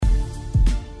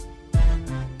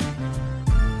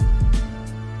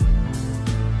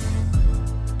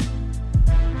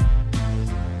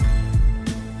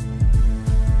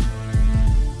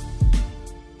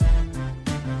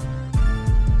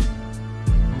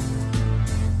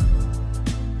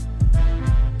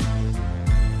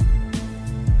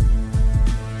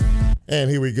And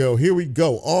here we go. Here we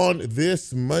go. On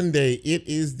this Monday, it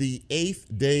is the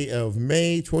 8th day of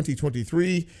May,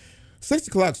 2023. 6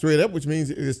 o'clock straight up, which means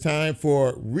it is time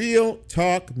for Real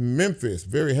Talk Memphis.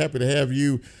 Very happy to have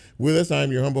you with us.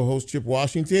 I'm your humble host, Chip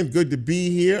Washington. Good to be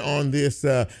here on this,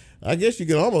 I guess you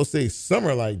could almost say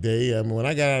summer-like day. I mean, when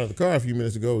I got out of the car a few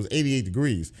minutes ago, it was 88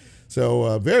 degrees.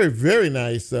 So very, very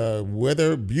nice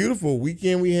weather. Beautiful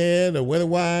weekend we had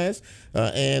weather-wise,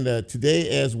 and today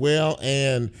as well.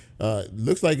 And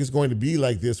looks like it's going to be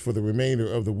like this for the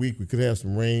remainder of the week. We could have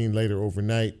some rain later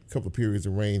overnight, a couple of periods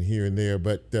of rain here and there.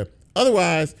 But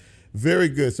otherwise, very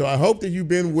good. So I hope that you've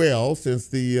been well since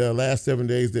the last 7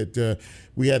 days that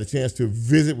we had a chance to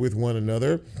visit with one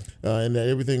another, and that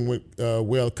everything went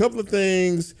well. A couple of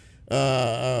things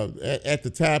at the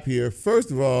top here.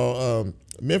 First of all,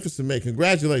 Memphis in May.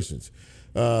 Congratulations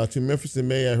to Memphis in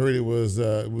May. I heard it was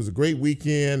a great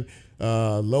weekend.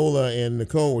 Lola and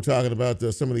Nicole were talking about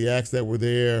some of the acts that were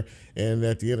there, and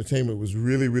that the entertainment was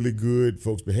really, really good.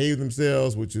 Folks behaved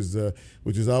themselves, which is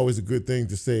always a good thing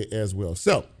to say as well.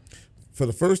 So, for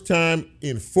the first time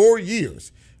in 4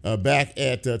 years, back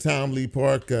at Tom Lee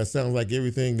Park, sounds like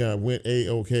everything went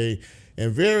A-OK,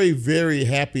 and very, very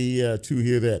happy to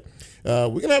hear that. We're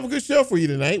going to have a good show for you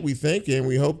tonight, we think, and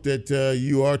we hope that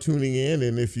you are tuning in.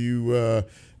 And if you are,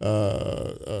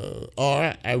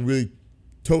 I really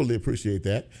totally appreciate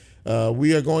that.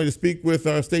 We are going to speak with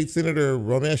our state senator,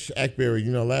 Raumesh Akbari.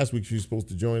 You know, last week she was supposed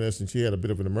to join us, and she had a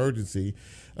bit of an emergency,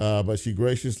 but she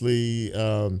graciously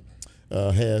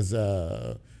has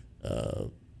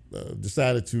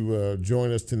decided to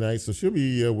join us tonight. So she'll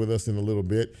be with us in a little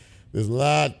bit. There's a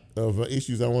lot of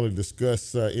issues I want to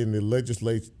discuss in the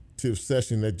legislative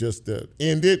session that just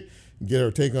ended, get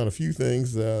her take on a few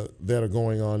things that are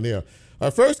going on there.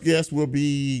 Our first guest will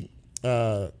be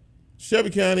Shelby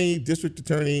County District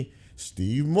Attorney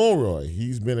Steve Mulroy.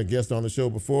 He's been a guest on the show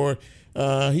before.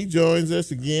 He joins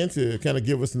us again to kind of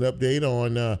give us an update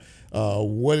on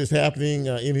what is happening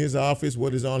in his office,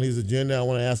 what is on his agenda. I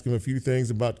want to ask him a few things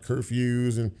about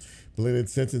curfews and blended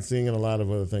sentencing and a lot of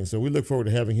other things. So we look forward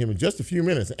to having him in just a few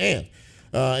minutes. And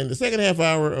in the second half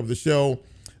hour of the show,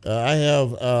 I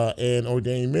have an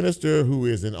ordained minister who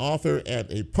is an author and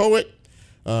a poet,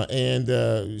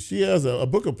 and she has a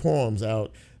book of poems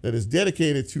out that is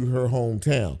dedicated to her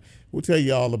hometown. We'll tell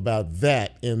you all about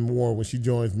that and more when she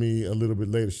joins me a little bit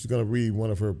later. She's going to read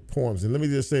one of her poems. And let me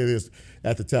just say this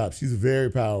at the top. She's very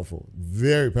powerful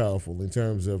in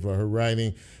terms of her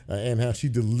writing and how she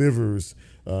delivers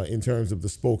in terms of the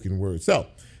spoken word. So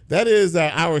that is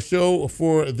our show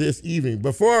for this evening.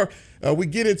 Before we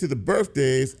get into the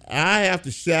birthdays, I have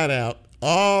to shout out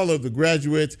all of the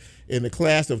graduates in the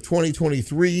class of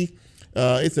 2023.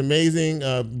 It's amazing.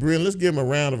 Brian, let's give them a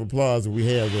round of applause that we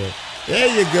have there. There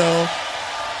you go.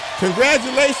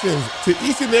 Congratulations to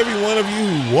each and every one of you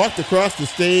who walked across the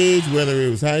stage, whether it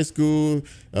was high school,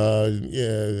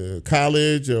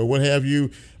 college, or what have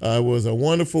you. It was a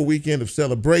wonderful weekend of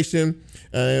celebration.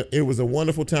 It was a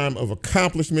wonderful time of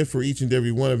accomplishment for each and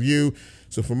every one of you.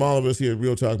 So from all of us here at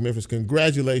Real Talk Memphis,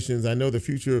 congratulations. I know the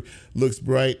future looks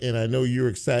bright, and I know you're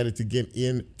excited to get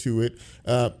into it.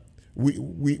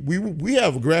 We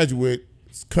have a graduate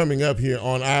coming up here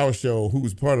on our show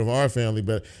who's part of our family,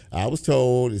 but I was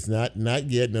told it's not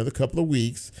yet, another couple of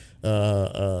weeks.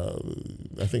 I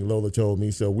think Lola told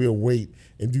me, so we'll wait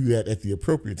and do that at the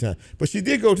appropriate time. But she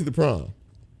did go to the prom,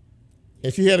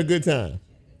 and she had a good time.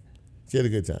 She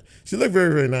looked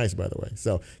very, very nice, by the way.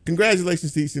 So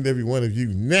congratulations to each and every one of you.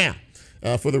 Now,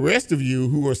 for the rest of you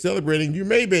who are celebrating your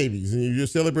May babies and you're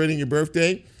celebrating your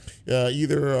birthday,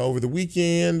 either over the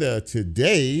weekend,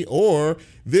 today, or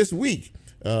this week,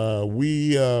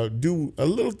 we do a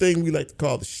little thing we like to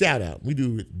call the shout out. We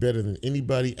do it better than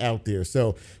anybody out there.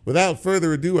 So without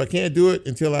further ado, I can't do it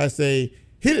until I say,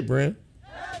 hit it, Brand.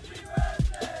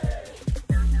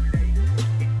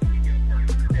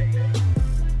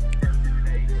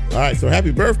 All right, so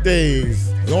happy birthdays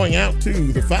going out to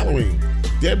the following.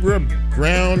 Deborah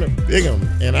Brown Bigham,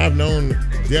 and I've known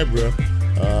Deborah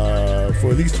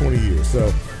for at least 20 years.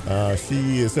 So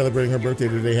she is celebrating her birthday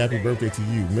today. Happy birthday to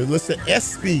you. Melissa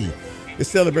Espy is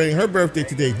celebrating her birthday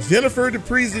today. Jennifer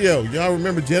DePrizio. Y'all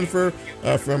remember Jennifer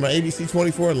from ABC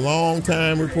 24,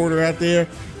 long-time reporter out there.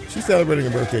 She's celebrating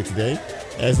her birthday today,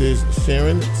 as is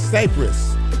Sharon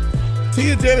Cypress.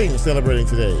 Tia Jennings celebrating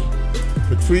today.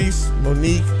 Patrice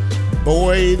Monique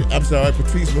Reed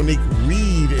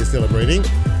is celebrating,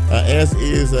 as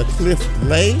is Cliff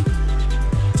Lay,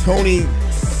 Tony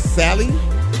Sally,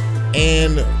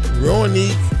 and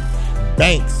Roanique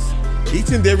Banks.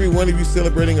 Each and every one of you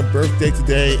celebrating a birthday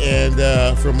today.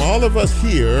 And from all of us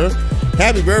here,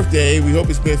 happy birthday. We hope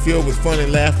it's been filled with fun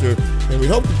and laughter. And we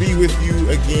hope to be with you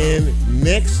again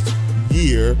next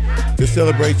year to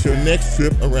celebrate your next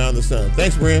trip around the sun.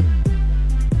 Thanks, Brian.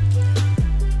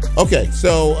 Okay,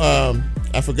 so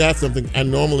I forgot something I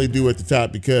normally do at the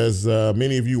top because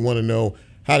many of you want to know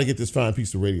how to get this fine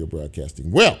piece of radio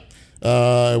broadcasting. Well,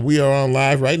 we are on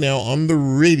live right now on the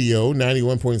radio,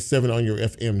 91.7 on your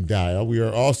FM dial. We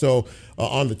are also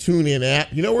on the TuneIn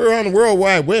app. You know, we're on the World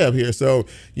Wide Web here, so,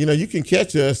 you know, you can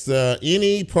catch us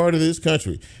any part of this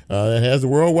country that has the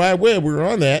World Wide Web. We're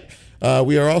on that.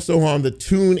 We are also on the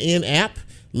TuneIn app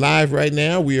live right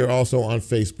now. We are also on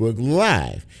Facebook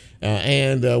Live.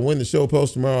 And when the show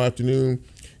posts tomorrow afternoon,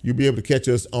 you'll be able to catch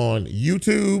us on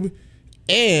YouTube.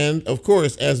 And, of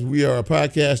course, as we are a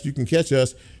podcast, you can catch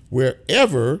us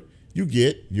wherever you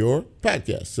get your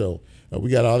podcast. So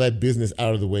we got all that business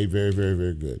out of the way. Very, very,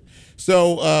 very good.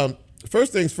 So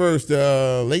first things first,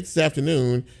 late this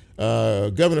afternoon,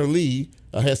 Governor Lee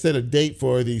has set a date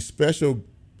for the special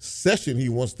session he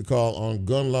wants to call on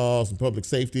gun laws and public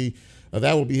safety.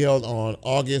 That will be held on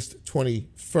August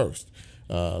 21st.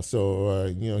 So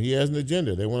you know, he has an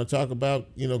agenda. They want to talk about,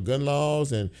 you know, gun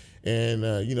laws and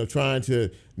you know, trying to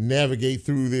navigate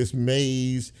through this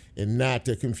maze and not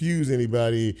to confuse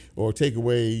anybody or take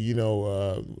away, you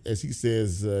know, as he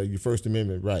says, your First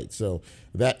Amendment rights. So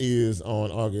that is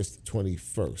on August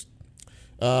 21st.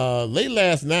 Late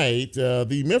last night,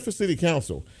 the Memphis City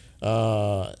Council,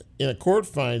 in a court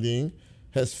finding,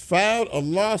 has filed a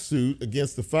lawsuit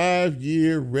against the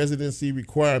 5-year residency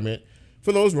requirement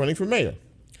for those running for mayor.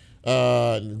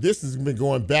 This has been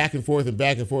going back and forth and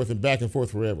back and forth and back and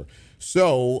forth forever.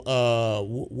 So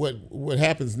what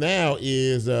happens now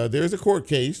is there's a court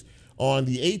case on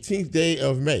the 18th day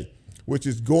of May, which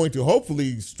is going to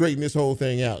hopefully straighten this whole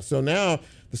thing out. So now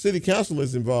the city council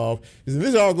is involved. And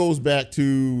this all goes back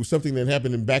to something that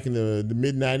happened back in the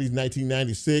mid-90s,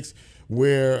 1996,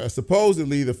 where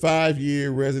supposedly the 5-year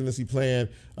residency plan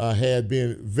had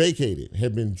been vacated,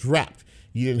 had been dropped.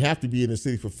 You didn't have to be in the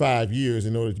city for 5 years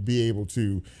in order to be able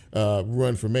to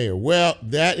run for mayor. Well,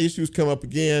 that issue's come up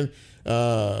again.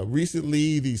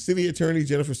 Recently, the city attorney,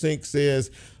 Jennifer Sink,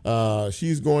 says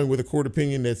she's going with a court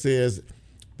opinion that says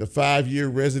the 5-year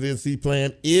residency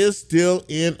plan is still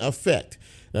in effect.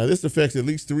 Now, this affects at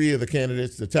least 3 of the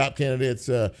candidates, the top candidates,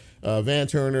 Van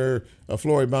Turner,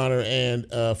 Floyd Bonner, and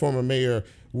former Mayor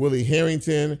Willie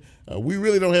Harrington. We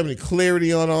really don't have any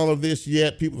clarity on all of this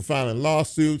yet. People are filing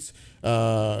lawsuits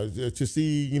to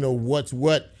see, you know, what's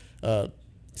what.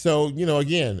 So, you know,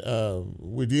 again,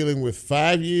 we're dealing with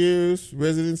 5 years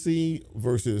residency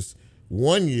versus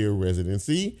 1 year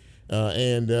residency.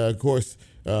 And of course,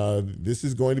 this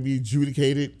is going to be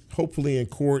adjudicated, hopefully in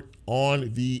court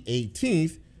on the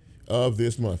 18th of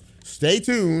this month. Stay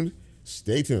tuned.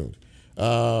 Stay tuned.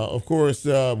 Of course,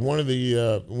 one of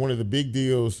the big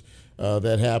deals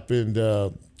that happened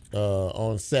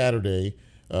on Saturday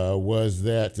was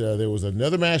that there was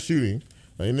another mass shooting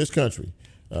in this country.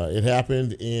 It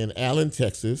happened in Allen,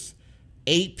 Texas.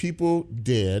 8 people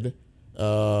dead,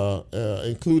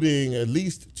 including at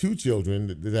least 2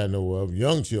 children that I know of,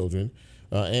 young children.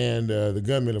 And the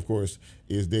gunman, of course,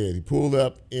 is dead. He pulled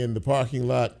up in the parking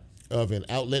lot of an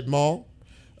outlet mall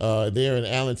there in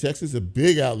Allen, Texas, a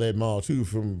big outlet mall, too,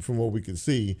 from what we could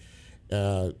see.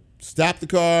 Stopped the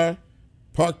car,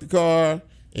 parked the car,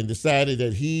 and decided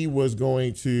that he was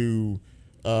going to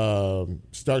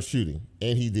start shooting,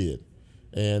 and he did.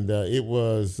 And it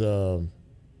was a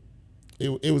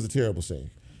terrible scene.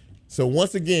 So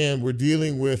once again, we're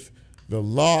dealing with the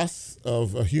loss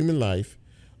of a human life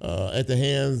at the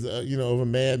hands, of a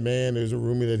madman. There's a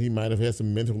rumor that he might have had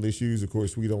some mental issues. Of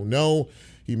course, we don't know.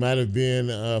 He might have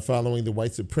been following the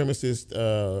white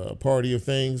supremacist party of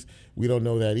things. We don't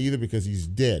know that either because he's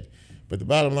dead. But the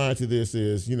bottom line to this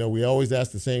is, we always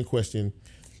ask the same question.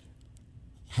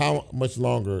 How much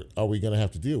longer are we going to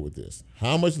have to deal with this?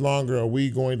 How much longer are we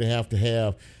going to have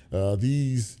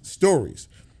these stories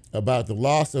about the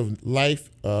loss of life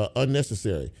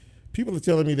unnecessary? People are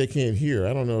telling me they can't hear.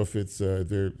 I don't know if it's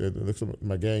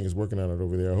my gang is working on it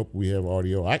over there. I hope we have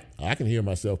audio. I can hear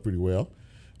myself pretty well.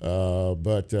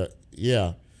 But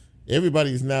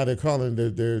everybody's now, they're calling,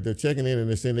 they're checking in and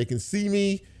they're saying they can see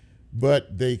me,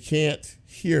 but they can't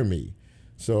hear me.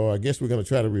 So I guess we're going to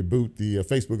try to reboot the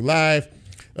Facebook Live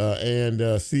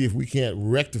and see if we can't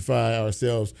rectify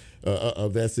ourselves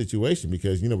of that situation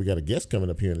because, we got a guest coming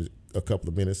up here in a couple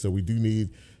of minutes, so we do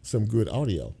need some good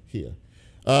audio here.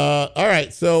 All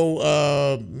right, so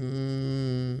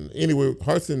anyway,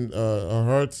 hearts and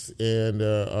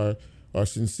our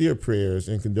sincere prayers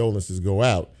and condolences go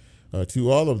out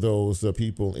to all of those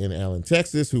people in Allen,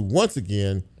 Texas, who once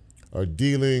again are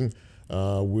dealing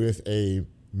with a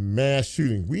mass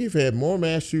shooting. We've had more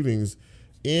mass shootings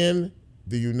in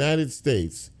the United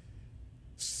States.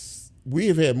 We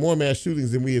have had more mass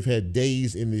shootings than we have had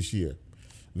days in this year.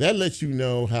 That lets you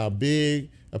know how big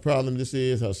a problem this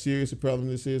is, how serious a problem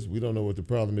this is. We don't know what the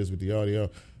problem is with the audio.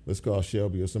 Let's call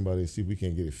Shelby or somebody and see if we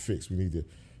can't get it fixed. We need to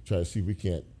try to see if we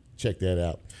can't check that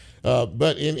out.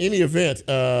 But in any event,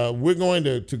 we're going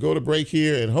to go to break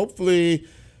here, and hopefully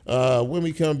when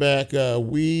we come back,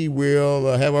 we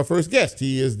will have our first guest.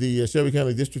 He is the Shelby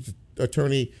County District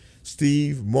Attorney,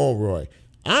 Steve Mulroy.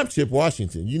 I'm Chip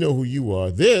Washington. You know who you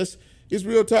are. This is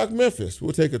Real Talk Memphis.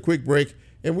 We'll take a quick break,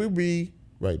 and we'll be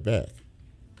right back.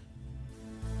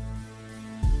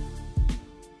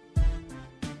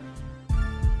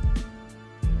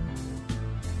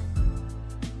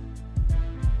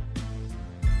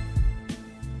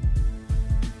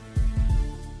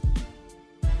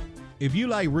 If you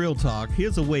like Real Talk,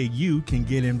 here's a way you can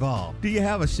get involved. Do you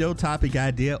have a show topic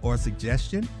idea or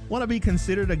suggestion? Want to be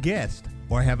considered a guest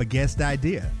or have a guest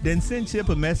idea? Then send Chip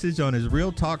a message on his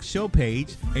Real Talk show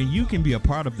page and you can be a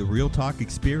part of the Real Talk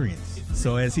experience.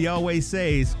 So as he always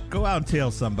says, go out and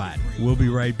tell somebody. We'll be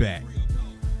right back.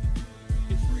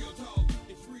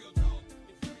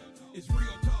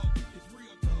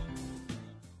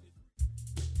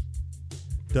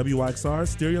 WYXR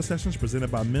Stereo Sessions presented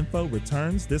by Menfo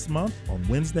returns this month on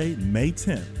Wednesday, May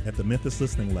 10th at the Memphis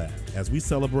Listening Lab as we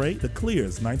celebrate The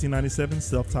Clear's 1997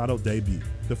 self-titled debut.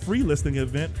 The free listening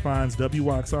event finds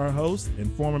WYXR host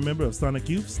and former member of Sonic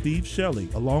Youth, Steve Shelley,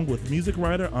 along with music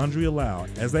writer Andrea Lau,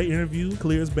 as they interview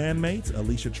Clear's bandmates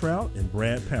Alicia Trout and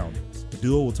Brad Pounders. The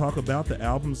duo will talk about the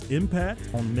album's impact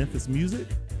on Memphis music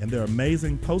and their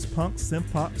amazing post-punk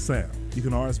synth-pop sound. You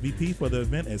can RSVP for the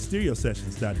event at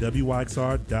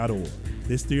stereosessions.wyxr.org.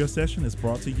 This stereo session is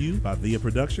brought to you by Via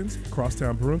Productions,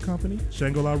 Crosstown Brewing Company,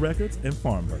 Shangri-La Records, and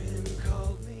Farmburg.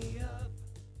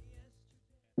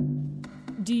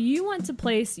 Do you want to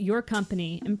place your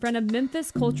company in front of Memphis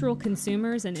cultural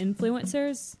consumers and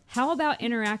influencers? How about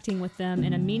interacting with them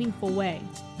in a meaningful way?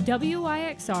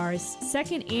 WYXR's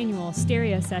second annual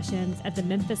stereo sessions at the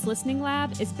Memphis Listening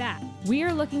Lab is back. We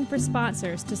are looking for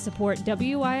sponsors to support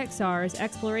WYXR's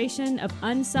exploration of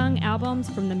unsung albums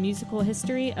from the musical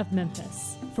history of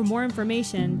Memphis. For more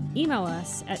information, email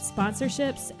us at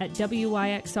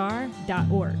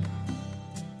sponsorships@wyxr.org.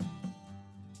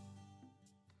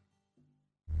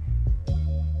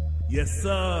 Yes,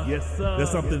 sir. Yes, sir.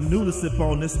 There's something new to sip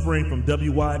on this spring from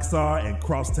WYXR and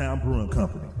Crosstown Brewing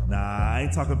Company. Nah, I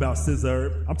ain't talking about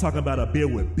scissor. I'm talking about a beer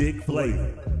with big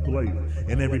flavor.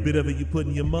 And every bit of it you put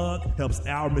in your mug helps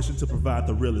our mission to provide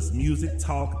the realest music,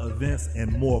 talk, events,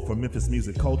 and more for Memphis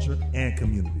music culture and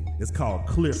community. It's called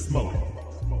Clear Smoke.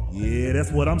 Yeah,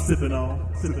 that's what I'm sipping on.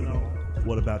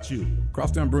 What about you?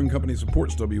 Crosstown Brewing Company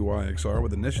supports WYXR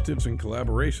with initiatives and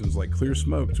collaborations like Clear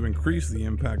Smoke to increase the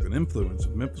impact and influence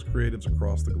of Memphis creatives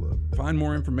across the globe. Find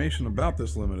more information about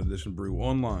this limited edition brew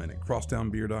online at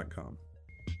crosstownbeer.com.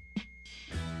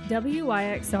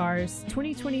 WYXR's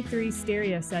 2023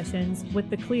 stereo sessions with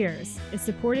The Clears is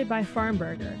supported by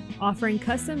Farmburger, offering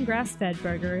custom grass-fed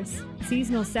burgers,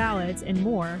 seasonal salads, and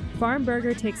more.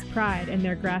 Farmburger takes pride in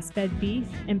their grass-fed beef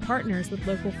and partners with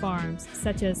local farms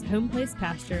such as Home Place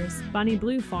Pastures, Bonnie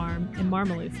Blue Farm, and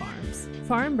Marmaloo Farms.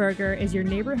 Farmburger is your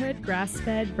neighborhood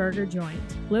grass-fed burger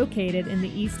joint, located in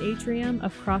the East Atrium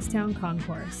of Crosstown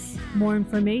Concourse. More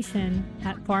information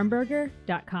at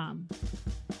farmburger.com.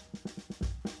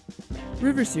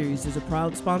 River Series is a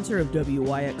proud sponsor of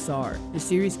WYXR. The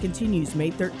series continues May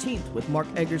 13th with Mark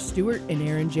Eggers Stewart and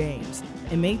Aaron James,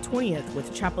 and May 20th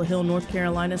with Chapel Hill, North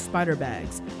Carolina Spider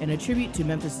Bags, and a tribute to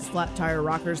Memphis' Flat Tire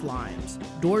Rockers Limes.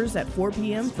 Doors at 4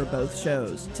 p.m. for both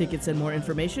shows. Tickets and more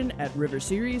information at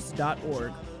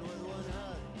riverseries.org.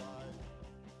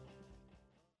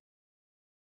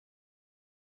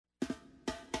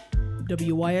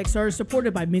 WYXR is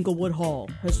supported by Minglewood Hall,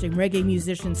 hosting reggae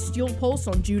musicians Steel Pulse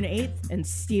on June 8th and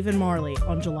Stephen Marley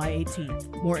on July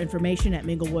 18th. More information at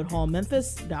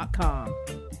minglewoodhallmemphis.com.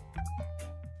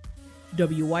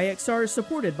 WYXR is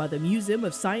supported by the Museum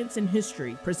of Science and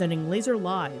History, presenting Laser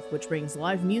Live, which brings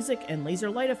live music and laser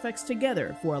light effects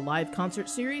together for a live concert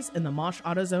series in the Mosh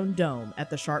AutoZone Dome at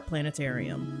the Sharp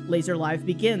Planetarium. Laser Live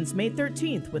begins May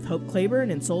 13th with Hope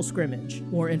Claiborne and Soul Scrimmage.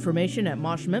 More information at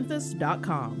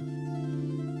moshmemphis.com.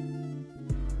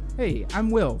 Hey, I'm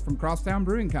Will from Crosstown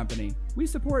Brewing Company. We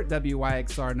support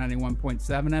WYXR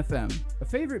 91.7 FM. A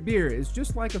favorite beer is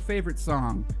just like a favorite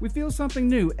song. We feel something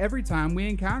new every time we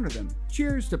encounter them.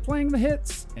 Cheers to playing the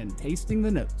hits and tasting the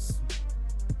notes.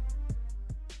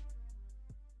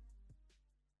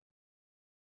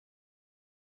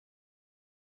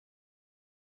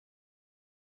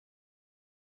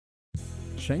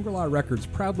 Shangri-La Records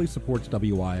proudly supports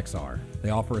WYXR. They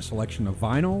offer a selection of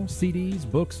vinyl, CDs,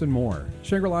 books, and more.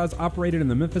 Shangri-La has operated in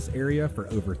the Memphis area for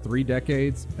over 3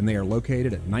 decades, and they are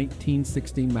located at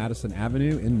 1916 Madison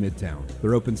Avenue in Midtown.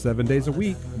 They're open 7 days a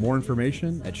week. More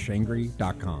information at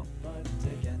shangri.com.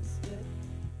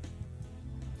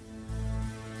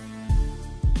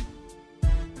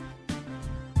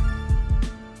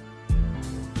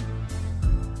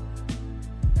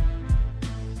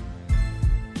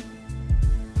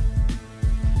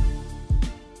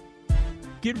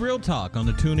 Get Real Talk on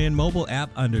the TuneIn mobile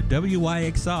app under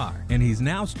WYXR, and he's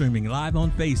now streaming live on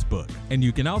Facebook. And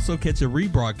you can also catch a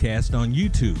rebroadcast on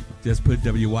YouTube. Just put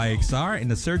WYXR in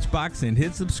the search box and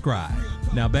hit subscribe.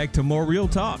 Now back to more Real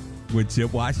Talk with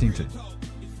Chip Washington.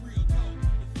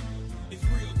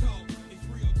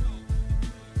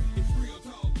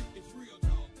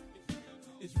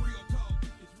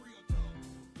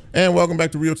 And welcome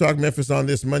back to Real Talk Memphis on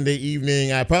this Monday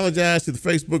evening. I apologize to the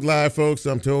Facebook Live folks.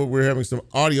 I'm told we're having some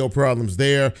audio problems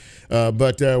there,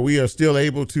 but we are still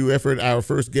able to effort our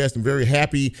first guest. I'm very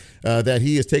happy that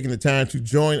he has taken the time to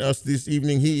join us this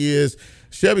evening. He is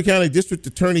Shelby County District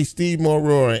Attorney Steve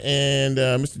Mulroy. And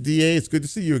Mr. DA, it's good to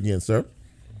see you again, sir.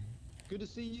 Good to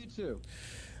see you too.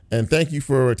 And thank you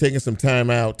for taking some time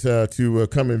out to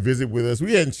come and visit with us.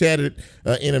 We hadn't chatted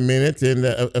in a minute, and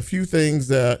a few things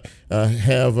have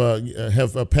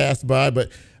passed by.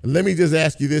 But let me just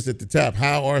ask you this at the top: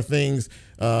 how are things,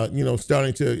 how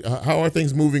are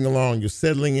things moving along? You're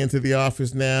settling into the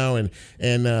office now, and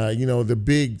the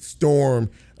big storm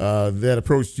that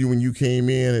approached you when you came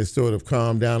in has sort of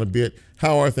calmed down a bit.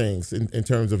 How are things in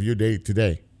terms of your day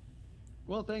today?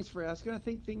 Well, thanks for asking. I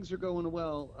think things are going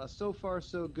well. So far,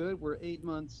 so good. We're 8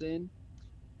 months in,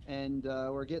 and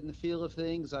we're getting the feel of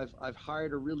things. I've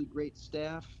hired a really great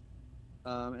staff,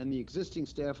 and the existing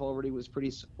staff already was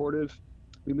pretty supportive.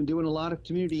 We've been doing a lot of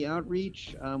community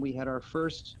outreach. We had our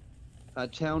first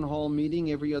town hall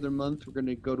meeting every other month. We're going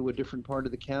to go to a different part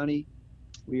of the county.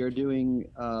 We are doing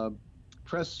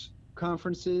press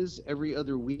conferences every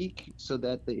other week so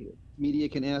that the media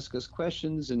can ask us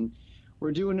questions, and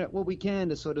we're doing what we can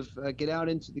to sort of get out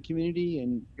into the community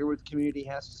and hear what the community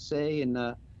has to say. And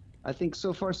I think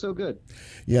so far, so good.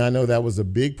 Yeah, I know that was a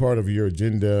big part of your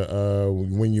agenda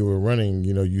when you were running.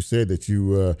 You said that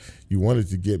you wanted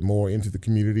to get more into the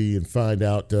community and find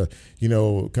out, kind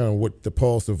of what the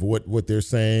pulse of what they're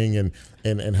saying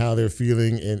and how they're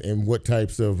feeling and what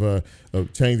types of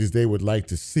changes they would like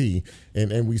to see.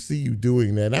 And we see you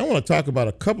doing that. And I want to talk about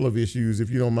a couple of issues,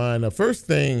 if you don't mind. The first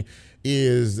thing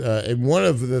is, and one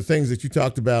of the things that you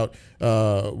talked about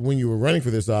when you were running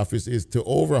for this office is to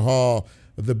overhaul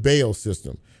the bail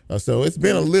system. So it's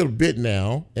been a little bit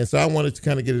now, and so I wanted to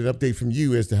kind of get an update from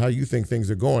you as to how you think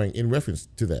things are going in reference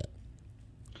to that.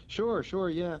 Sure,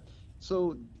 yeah.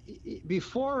 So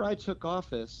before I took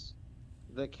office,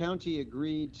 the county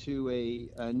agreed to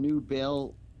a new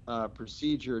bail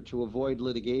procedure to avoid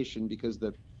litigation because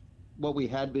what we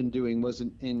had been doing was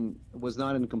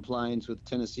not in compliance with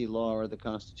Tennessee law or the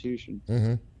Constitution.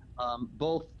 Mm-hmm.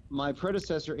 Both my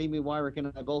predecessor, Amy Wyrick,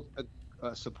 and I both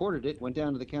supported it, went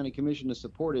down to the county commission to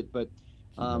support it, but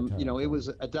it was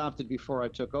adopted before I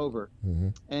took over. Mm-hmm.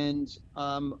 And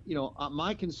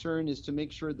my concern is to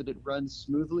make sure that it runs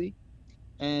smoothly.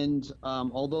 And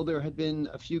although there had been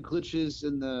a few glitches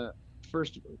in the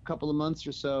first couple of months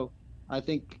or so, I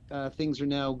think things are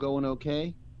now going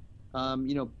okay.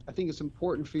 I think it's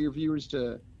important for your viewers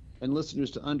and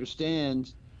listeners to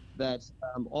understand that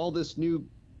all this new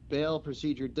bail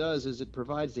procedure does is it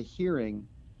provides a hearing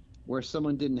where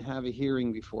someone didn't have a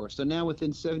hearing before. So now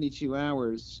within 72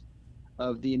 hours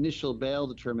of the initial bail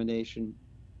determination,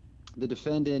 the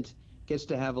defendant gets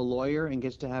to have a lawyer and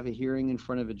gets to have a hearing in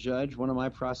front of a judge. One of my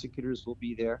prosecutors will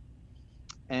be there.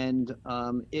 And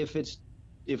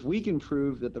if we can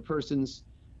prove that the person's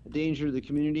a danger to the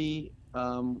community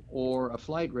or a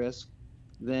flight risk,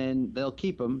 then they'll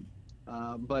keep them.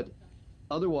 But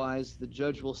otherwise, the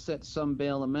judge will set some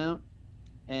bail amount.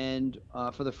 And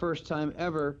for the first time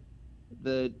ever,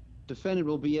 the defendant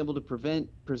will be able to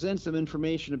present some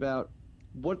information about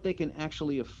what they can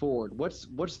actually afford,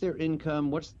 what's their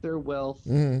income, what's their wealth,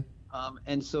 mm-hmm.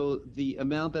 And so the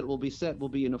amount that will be set will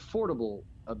be an affordable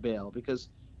bail, because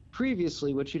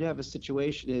previously what you'd have a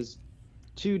situation is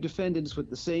two defendants with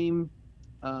the same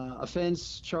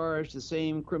offense charge, the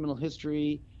same criminal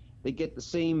history, they get the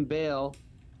same bail.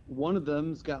 One of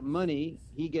them's got money,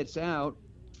 he gets out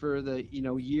for the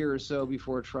year or so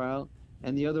before trial,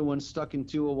 and the other one's stuck in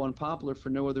 201 Poplar for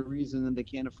no other reason than they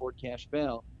can't afford cash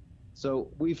bail.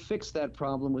 So we've fixed that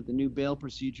problem with the new bail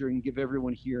procedure and give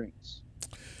everyone hearings.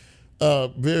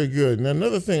 Very good. Now,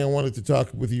 another thing I wanted to talk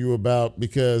with you about,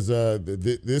 because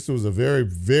this was a very,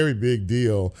 very big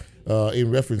deal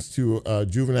in reference to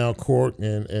juvenile court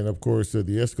and of course, the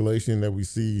escalation that we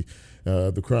see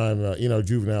the crime in our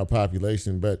juvenile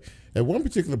population. But at one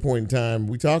particular point in time,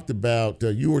 we talked about,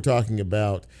 you were talking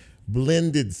about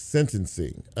blended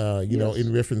sentencing, you know,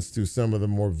 in reference to some of the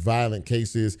more violent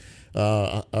cases.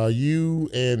 Are you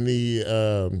and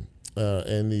the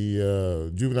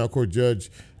juvenile court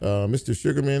judge, Mr.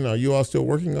 Sugarman, are you all still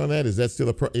working on that? Is that still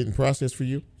in process for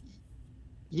you?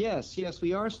 Yes,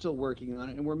 we are still working on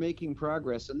it, and we're making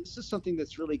progress. And this is something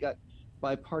that's really got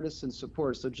bipartisan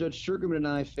support. So Judge Sugarman and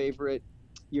I favor it.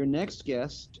 Your next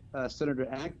guest, Senator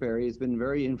Akbari, has been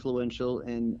very influential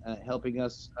in helping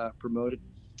us promote it.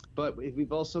 But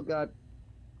we've also got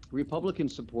Republican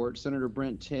support. Senator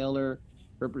Brent Taylor,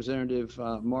 Representative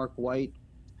Mark White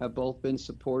have both been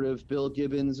supportive. Bill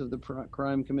Gibbons of the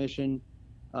Crime Commission,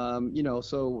 you know,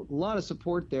 so a lot of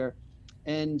support there.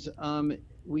 And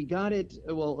we got it.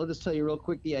 Well, I'll just tell you real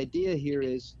quick. The idea here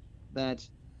is that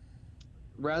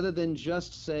rather than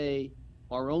just say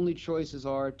our only choices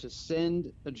are to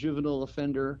send a juvenile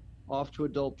offender off to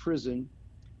adult prison,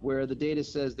 where the data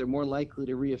says they're more likely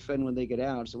to reoffend when they get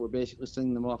out, so we're basically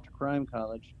sending them off to crime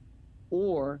college,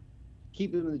 or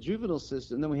keep them in the juvenile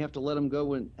system, then we have to let them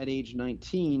go at age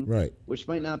 19, right? Which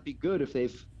might not be good if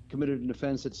they've committed an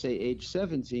offense at, say, age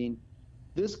 17.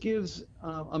 This gives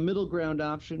a middle ground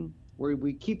option where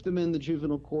we keep them in the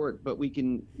juvenile court, but we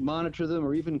can monitor them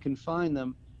or even confine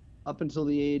them up until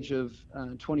the age of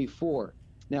 24.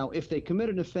 Now, if they commit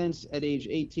an offense at age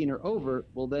 18 or over,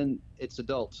 well, then it's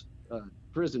adult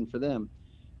prison for them.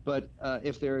 But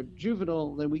if they're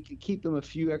juvenile, then we can keep them a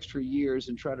few extra years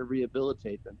and try to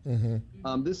rehabilitate them.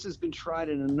 Mm-hmm. This has been tried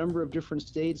in a number of different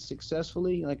states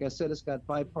successfully. Like I said, it's got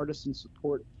bipartisan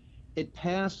support. It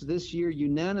passed this year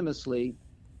unanimously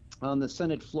on the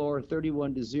Senate floor,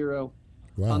 31-0.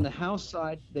 Wow. On the House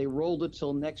side, they rolled it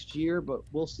till next year, but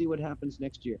we'll see what happens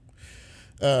next year.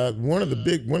 One of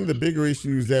the bigger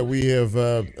issues that we have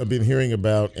been hearing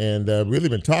about and really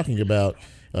been talking about,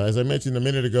 as I mentioned a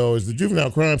minute ago, is the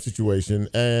juvenile crime situation.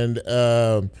 And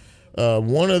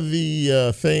one of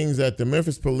the things that the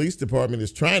Memphis Police Department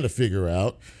is trying to figure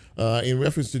out in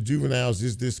reference to juveniles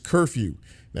is this curfew.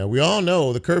 Now, we all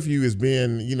know the curfew has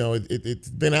been, you know, it's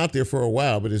been out there for a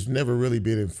while, but it's never really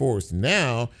been enforced.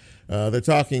 Now, they're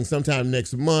talking sometime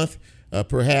next month,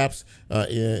 perhaps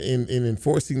in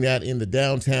enforcing that in the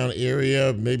downtown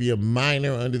area, maybe a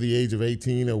minor under the age of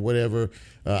 18 or whatever,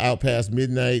 out past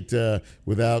midnight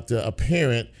without a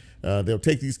parent. They'll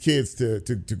take these kids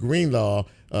to Greenlaw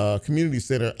Community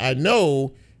Center. I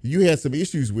know you had some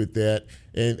issues with that,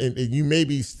 and you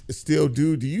maybe still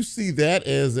do. Do you see that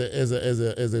as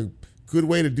a good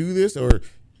way to do this, or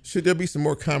should there be some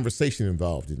more conversation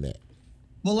involved in that?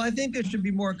 Well, I think there should be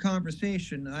more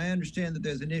conversation. I understand that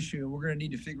there's an issue, and we're going to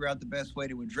need to figure out the best way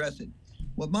to address it.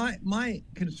 What my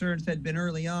concerns had been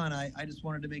early on, I just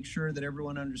wanted to make sure that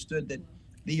everyone understood that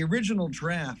the original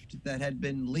draft that had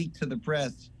been leaked to the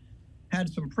press had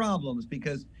some problems,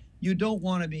 because you don't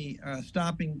want to be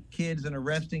stopping kids and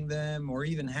arresting them or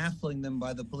even hassling them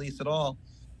by the police at all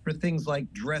for things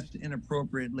like dressed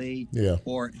inappropriately,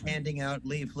 or handing out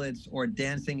leaflets or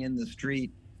dancing in the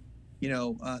street. You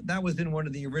know, that was in one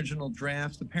of the original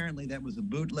drafts. Apparently that was a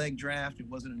bootleg draft. It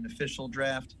wasn't an official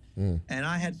draft. And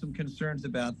I had some concerns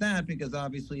about that, because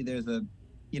obviously there's a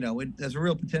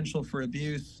real potential for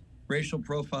abuse, racial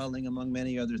profiling, among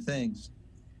many other things.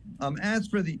 As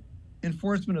for the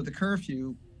enforcement of the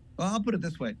curfew, well, I'll put it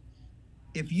this way.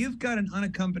 If you've got an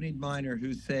unaccompanied minor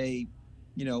who's, say,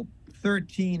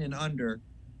 13 and under,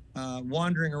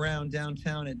 wandering around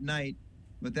downtown at night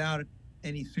without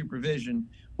any supervision,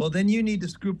 well, then you need to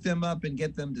scoop them up and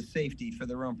get them to safety for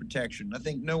their own protection. I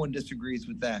think no one disagrees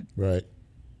with that. Right.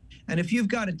 And if you've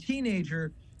got a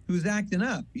teenager who's acting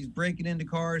up, he's breaking into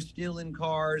cars, stealing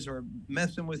cars, or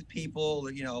messing with people,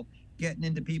 or, getting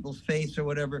into people's face or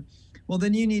whatever, well,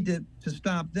 then you need to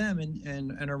stop them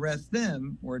and arrest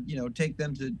them, or, take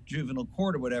them to juvenile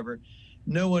court or whatever.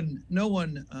 No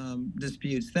one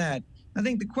disputes that. I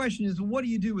think the question is, what do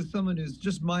you do with someone who's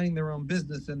just minding their own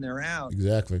business and they're out?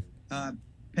 Exactly.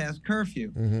 Past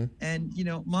curfew. Mm-hmm.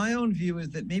 And, my own view is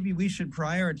that maybe we should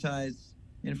prioritize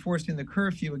enforcing the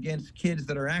curfew against kids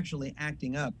that are actually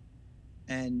acting up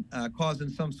and causing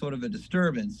some sort of a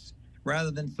disturbance,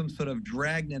 rather than some sort of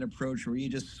dragnet approach where you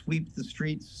just sweep the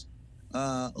streets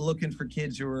looking for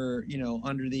kids who are,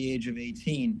 under the age of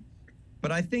 18.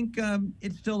 But I think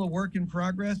it's still a work in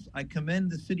progress. I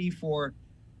commend the city for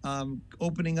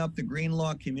opening up the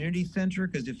Greenlaw Community Center,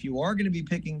 because if you are going to be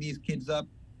picking these kids up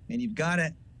and you've got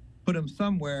to put them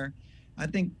somewhere. I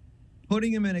think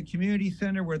putting them in a community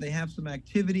center where they have some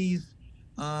activities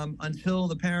until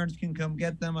the parents can come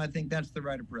get them, I think that's the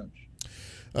right approach.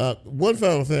 One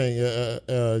final thing,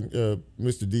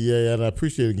 Mr. DA, and I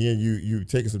appreciate again you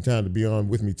taking some time to be on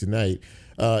with me tonight.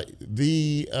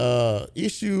 The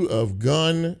issue of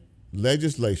gun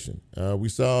legislation. We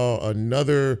saw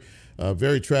another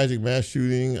very tragic mass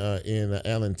shooting in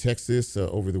Allen, Texas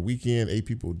over the weekend, 8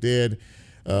 people dead.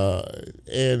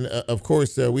 And of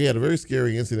course, we had a very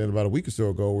scary incident about a week or so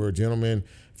ago where a gentleman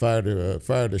fired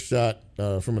a shot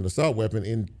from an assault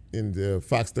weapon in the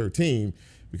Fox 13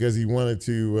 because he wanted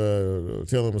to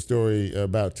tell him a story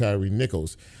about Tyree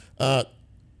Nichols.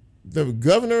 The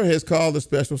governor has called a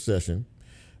special session.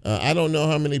 I don't know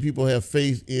how many people have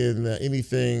faith in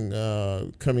anything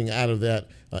coming out of that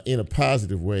in a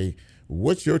positive way.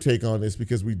 What's your take on this?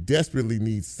 Because we desperately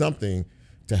need something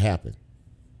to happen.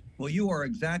 Well, you are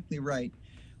exactly right.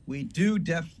 We do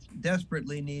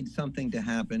desperately need something to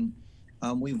happen.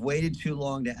 We've waited too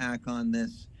long to act on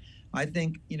this. I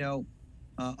think,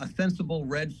 a sensible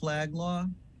red flag law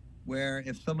where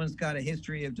if someone's got a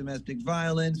history of domestic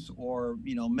violence or,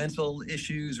 mental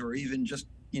issues or even just,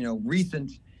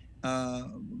 recent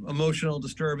emotional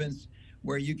disturbance,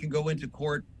 where you can go into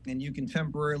court and you can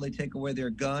temporarily take away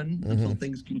their gun until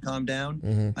things can calm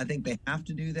down. I think they have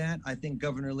to do that. I think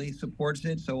Governor Lee supports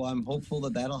it, so I'm hopeful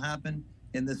that that'll happen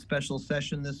in this special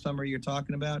session this summer you're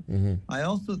talking about. I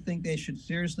also think they should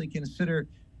seriously consider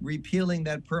repealing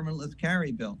that permitless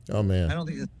carry bill. Oh, man. I don't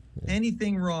think there's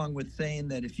anything wrong with saying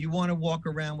that if you want to walk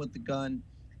around with the gun,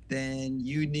 then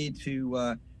you need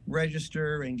to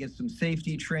register and get some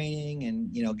safety training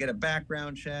and, get a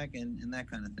background check and that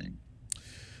kind of thing.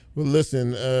 Well,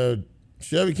 listen,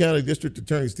 Shelby County District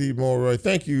Attorney Steve Mulroy,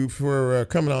 thank you for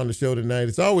coming on the show tonight.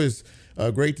 It's always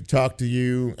great to talk to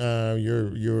you.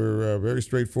 You're very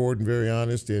straightforward and very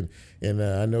honest, and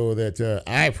I know that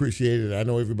I appreciate it. I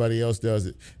know everybody else does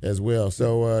it as well.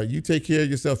 So you take care of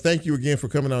yourself. Thank you again for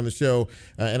coming on the show,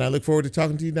 and I look forward to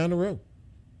talking to you down the road.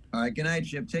 All right. Good night,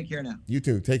 Chip. Take care now. You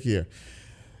too. Take care.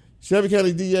 Shelby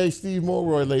County DA Steve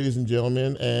Mulroy, ladies and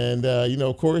gentlemen, and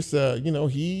of course,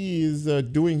 he is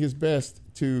doing his best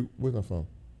to. Where's my phone?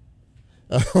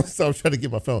 So I'm trying to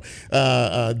get my phone.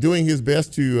 Doing his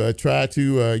best to try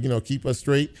to keep us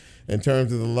straight in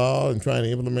terms of the law and trying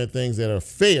to implement things that are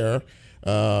fair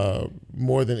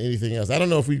more than anything else. I don't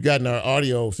know if we've gotten our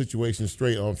audio situation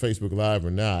straight on Facebook Live or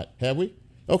not. Have we?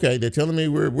 Okay, they're telling me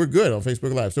we're good on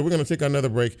Facebook Live. So we're going to take another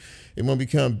break. And when we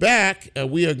come back,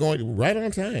 we are going to, right on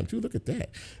time, too. Look at that.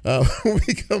 When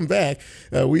we come back,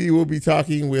 we will be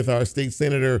talking with our state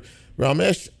senator,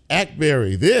 Raumesh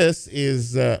Akbari. This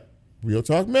is Real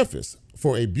Talk Memphis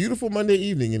for a beautiful Monday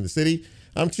evening in the city.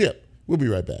 I'm Chip. We'll be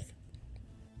right back.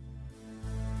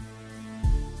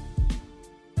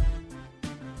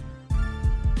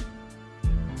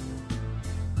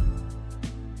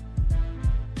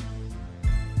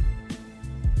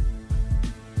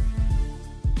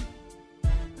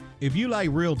 If you like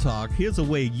Real Talk, here's a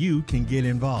way you can get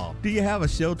involved. Do you have a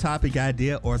show topic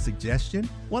idea or suggestion?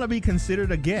 Want to be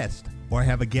considered a guest or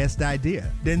have a guest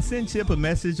idea? Then send Chip a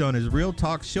message on his Real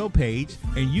Talk show page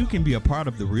and you can be a part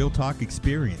of the Real Talk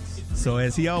experience. So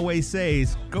as he always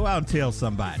says, go out and tell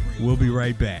somebody. We'll be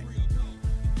right back.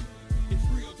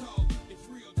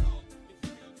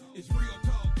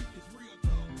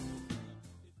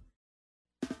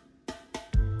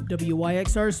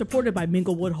 WYXR is supported by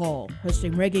Minglewood Hall,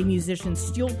 hosting reggae musicians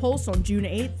Steel Pulse on June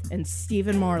 8th and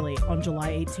Stephen Marley on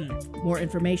July 18th. More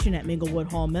information at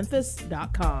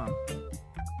minglewoodhallmemphis.com.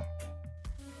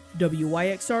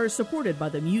 WYXR is supported by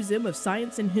the Museum of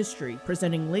Science and History,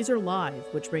 presenting Laser Live,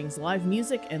 which brings live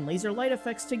music and laser light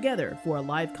effects together for a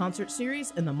live concert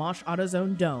series in the Mosh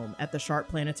AutoZone Dome at the Sharp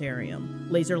Planetarium.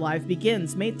 Laser Live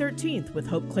begins May 13th with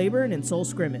Hope Claiborne and Soul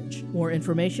Scrimmage. More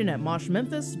information at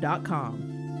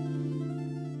moshmemphis.com.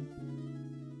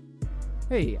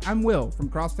 Hey, I'm Will from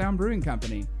Crosstown Brewing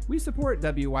Company. We support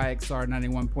WYXR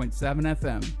 91.7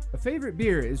 FM. A favorite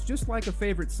beer is just like a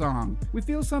favorite song. We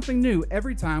feel something new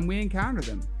every time we encounter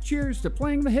them. Cheers to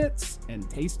playing the hits and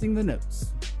tasting the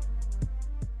notes.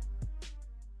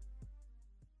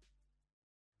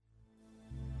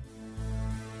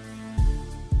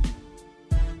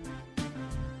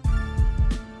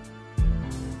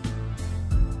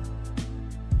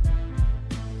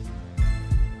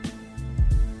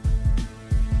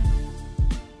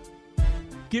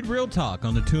 Get Real Talk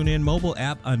on the TuneIn mobile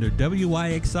app under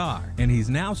WYXR, and he's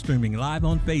now streaming live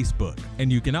on Facebook. And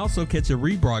you can also catch a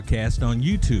rebroadcast on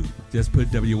YouTube. Just put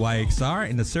WYXR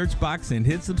in the search box and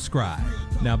hit subscribe.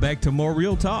 Now back to more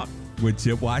Real Talk with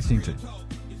Chip Washington.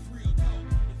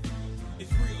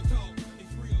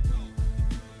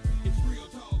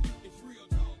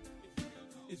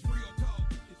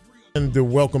 wanted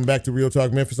to welcome back to Real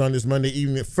Talk Memphis on this Monday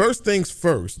evening. First things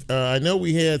first, I know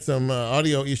we had some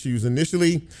audio issues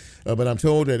initially, but I'm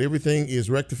told that everything is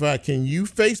rectified. Can you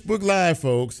Facebook Live,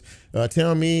 folks,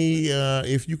 tell me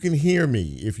if you can hear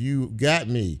me, if you got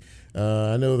me?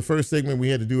 I know the first segment we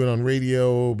had to do it on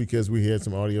radio because we had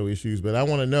some audio issues, but I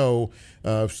want to know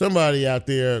if somebody out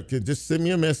there could just send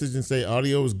me a message and say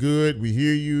audio is good, we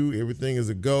hear you, everything is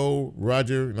a go,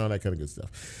 Roger, and all that kind of good stuff.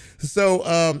 So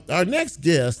our next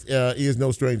guest is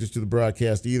no stranger to the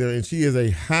broadcast either, and she is a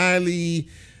highly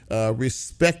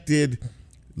respected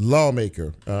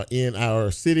lawmaker in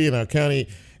our city, in our county,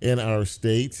 in our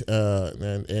state,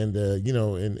 and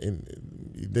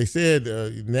they said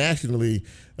nationally,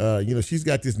 she's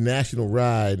got this national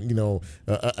ride,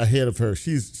 ahead of her.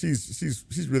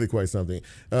 She's really quite something.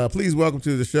 Please welcome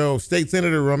to the show, State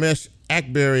Senator Raumesh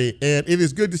Akbari, and it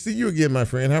is good to see you again, my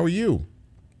friend. How are you?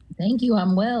 Thank you.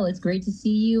 I'm well. It's great to see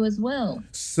you as well.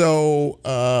 So,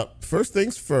 first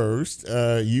things first,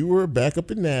 you were back up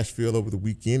in Nashville over the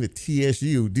weekend at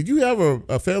TSU. Did you have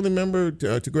a family member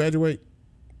to graduate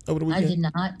over the weekend? I did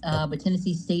not, but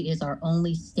Tennessee State is our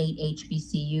only state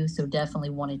HBCU, so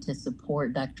definitely wanted to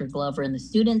support Dr. Glover and the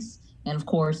students, and of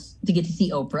course, to get to see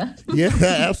Oprah. Yeah,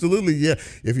 absolutely. Yeah.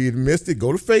 If you missed it,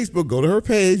 go to Facebook, go to her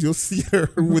page. You'll see her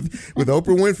with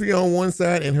Oprah Winfrey on one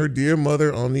side and her dear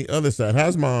mother on the other side.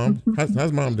 How's mom?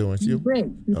 How's mom doing? She's great.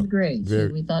 She's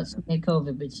great. We thought she had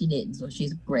COVID, but she didn't, so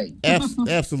she's great.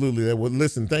 Absolutely. Well,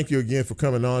 listen, thank you again for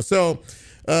coming on. So,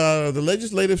 the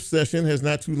legislative session has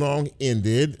not too long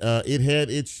ended. It had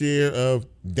its share of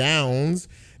downs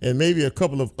and maybe a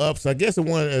couple of ups. I guess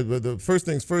the first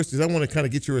things first is I want to kind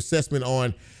of get your assessment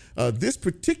on this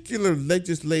particular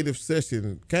legislative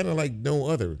session, kind of like no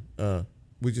other,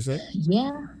 would you say?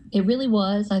 Yeah, it really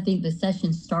was. I think the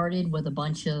session started with a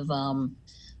bunch of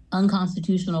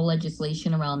unconstitutional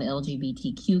legislation around the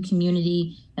LGBTQ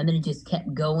community, and then it just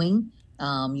kept going.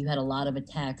 You had a lot of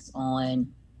attacks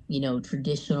on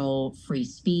traditional free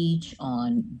speech,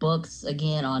 on books,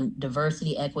 again, on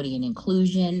diversity, equity, and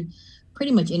inclusion,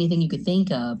 pretty much anything you could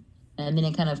think of. And then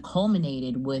it kind of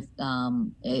culminated with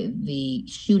the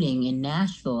shooting in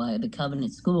Nashville at the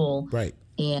Covenant School, right,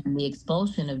 and the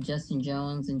expulsion of Justin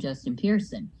Jones and Justin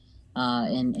Pearson.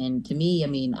 And to me,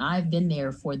 I've been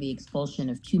there for the expulsion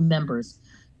of two members.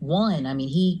 One,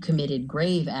 he committed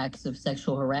grave acts of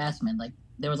sexual harassment. Like,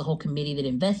 there was a whole committee that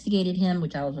investigated him,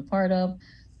 which I was a part of.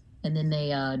 And then they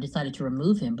decided to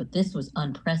remove him, but this was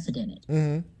unprecedented.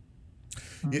 Mm-hmm.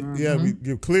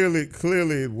 Yeah,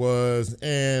 clearly it was,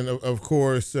 and of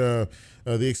course, the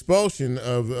expulsion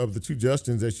of the two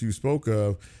Justins that you spoke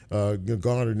of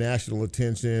garnered national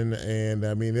attention, and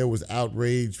there was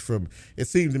outrage it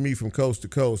seemed to me, from coast to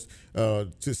coast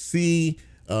to see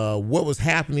what was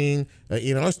happening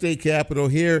in our state capital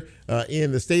here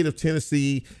in the state of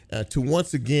Tennessee, to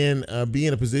once again be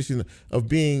in a position of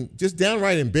being just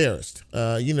downright embarrassed,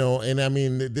 and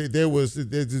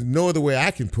there's no other way I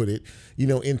can put it,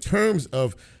 in terms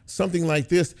of something like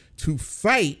this, to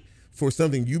fight for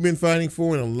something you've been fighting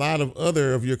for and a lot of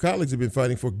other of your colleagues have been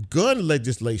fighting for, gun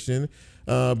legislation.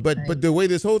 But the way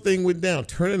this whole thing went down,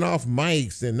 turning off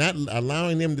mics and not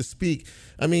allowing them to speak.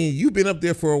 You've been up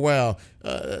there for a while.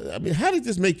 How did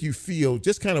this make you feel,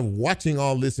 just kind of watching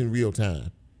all this in real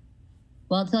time?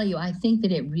 Well, I'll tell you, I think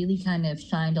that it really kind of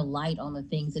shined a light on the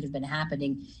things that have been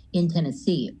happening in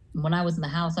Tennessee. When I was in the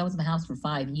House, I was in the House for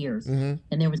 5 years, and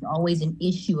there was always an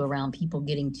issue around people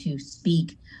getting to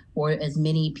speak, or as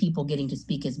many people getting to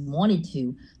speak as wanted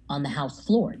to on the House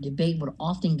floor. Debate would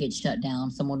often get shut down.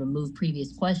 Someone would move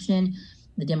previous question.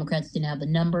 The Democrats didn't have the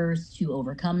numbers to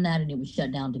overcome that, and it would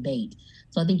shut down debate.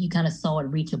 So I think you kind of saw it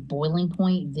reach a boiling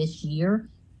point this year.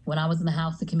 When I was in the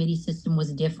House, the committee system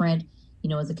was different.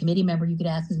 As a committee member, you could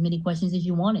ask as many questions as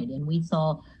you wanted. And we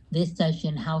saw this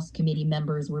session, House committee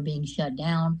members were being shut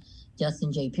down.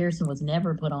 Justin J. Pearson was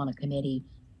never put on a committee.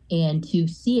 And to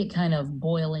see it kind of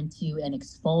boil into an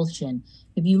expulsion,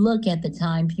 if you look at the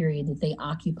time period that they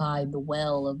occupied the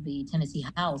well of the Tennessee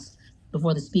House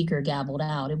before the speaker gabbled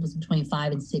out, it was between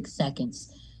 5 and 6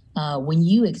 seconds. When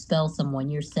you expel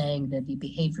someone, you're saying that the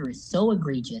behavior is so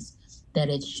egregious that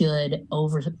it should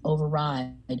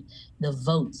override the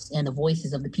votes and the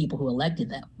voices of the people who elected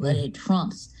them, that it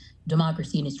trumps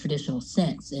democracy in its traditional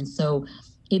sense. And so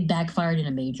it backfired in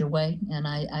a major way. And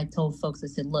I told folks, I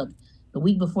said, look, the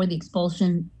week before the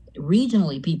expulsion,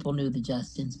 regionally people knew the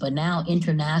Justins, but now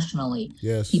internationally,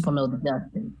 people know the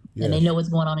Justins. And they know what's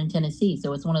going on in Tennessee.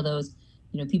 So it's one of those,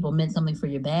 people meant something for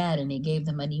your bad, and it gave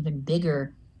them an even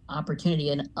bigger opportunity,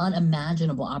 an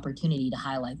unimaginable opportunity to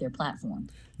highlight their platform.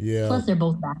 Yeah. Plus, they're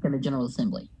both back in the General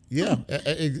Assembly. Yeah,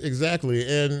 exactly.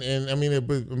 And I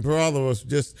mean, for all of us,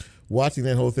 just watching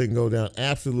that whole thing go down,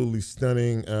 absolutely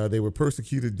stunning. They were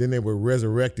persecuted, then they were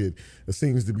resurrected. It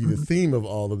seems to be the theme of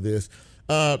all of this.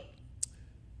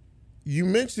 You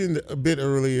mentioned a bit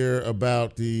earlier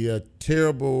about the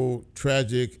terrible,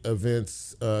 tragic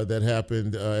events that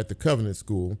happened at the Covenant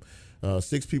School.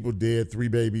 6 people dead, 3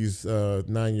 babies,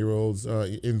 9-year-olds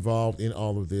involved in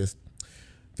all of this.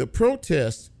 The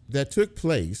protests that took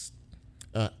place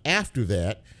after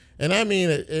that, and I mean,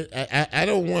 I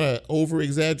don't want to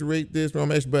over-exaggerate this,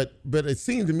 Raumesh, but it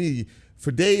seemed to me for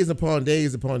days upon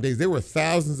days upon days, there were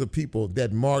thousands of people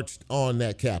that marched on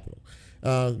that Capitol,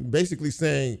 basically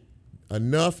saying,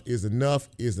 enough is enough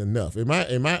is enough. Am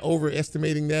I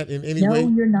overestimating that in any way? No,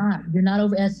 you're not. You're not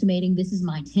overestimating. This is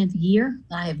my 10th year.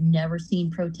 I have never seen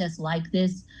protests like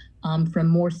this from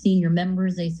more senior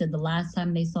members. They said the last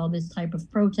time they saw this type of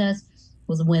protest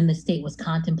was when the state was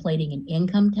contemplating an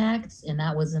income tax, and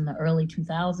that was in the early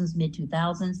 2000s, mid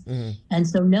 2000s. Mm-hmm. And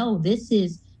so, no, this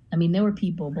is, I mean, there were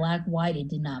people, black, white, it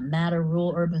did not matter,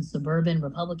 rural, urban, suburban,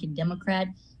 Republican, Democrat.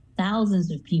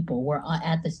 Thousands of people were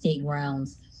at the state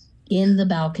grounds, in the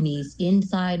balconies,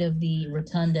 inside of the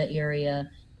rotunda area,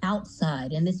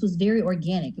 outside. And this was very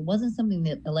organic. It wasn't something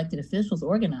that elected officials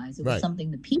organized. It was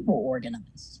something the people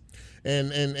organized.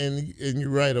 And you're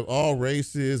right, of all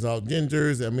races, all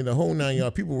genders, I mean, the whole 9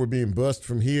 yards, people were being bussed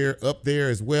from here up there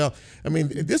as well. I mean,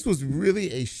 this was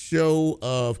really a show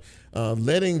of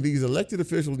letting these elected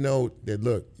officials know that,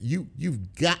 look,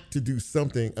 you've got to do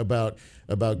something about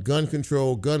gun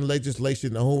control, gun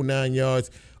legislation, the whole 9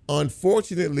 yards.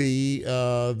 Unfortunately,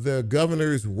 the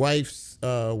governor's wife's,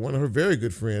 one of her very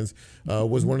good friends,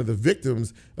 was one of the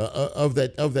victims of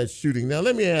that shooting. Now,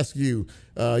 let me ask you,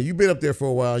 you've been up there for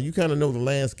a while. You kind of know the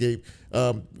landscape.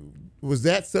 Was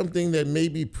that something that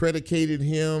maybe predicated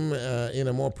him in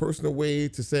a more personal way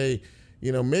to say,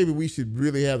 you know, maybe we should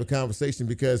really have a conversation?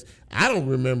 Because I don't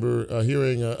remember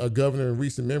hearing a governor in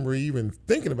recent memory even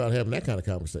thinking about having that kind of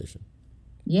conversation.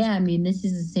 Yeah, I mean, this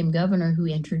is the same governor who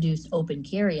introduced open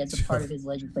carry as a part of his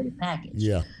legislative package.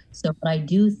 Yeah. So, but I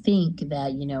do think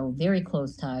that, you know, very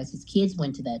close ties. His kids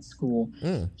went to that school.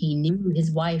 He knew his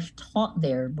wife taught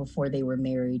there before they were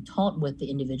married, taught with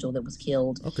the individual that was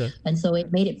killed. Okay. And so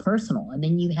it made it personal. And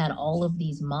then you had all of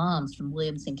these moms from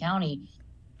Williamson County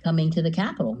coming to the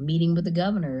Capitol, meeting with the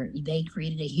governor. They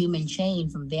created a human chain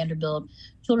from Vanderbilt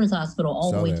Children's Hospital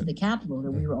all the way to the Capitol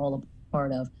that we were all a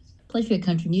part of. Plus, you had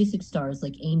country music stars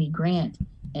like Amy Grant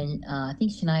and I think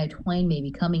Shania Twain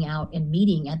maybe coming out and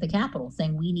meeting at the Capitol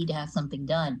saying we need to have something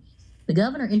done. The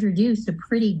governor introduced a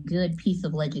pretty good piece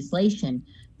of legislation,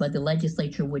 but the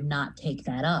legislature would not take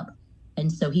that up.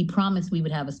 And so he promised we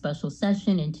would have a special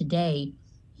session, and today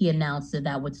he announced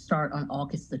that would start on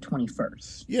August the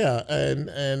 21st. Yeah,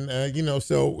 and you know,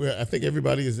 so I think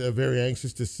everybody is very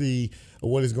anxious to see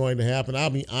what is going to happen.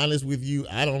 I'll be honest with you,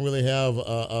 I don't really have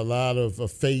a lot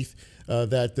of faith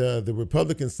that the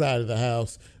Republican side of the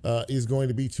House is going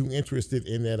to be too interested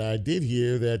in that. I did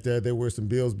hear that there were some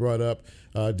bills brought up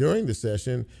during the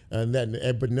session,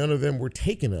 but none of them were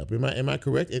taken up. Am I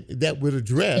correct? That would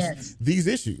address these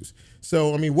issues.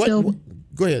 So, I mean,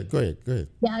 go ahead.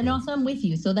 Yeah, I know, so I'm with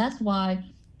you. So that's why,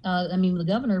 I mean, the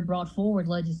governor brought forward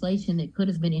legislation that could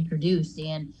have been introduced,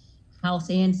 and House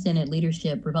and Senate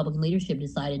leadership, Republican leadership,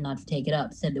 decided not to take it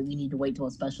up, said that we need to wait till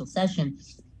a special session.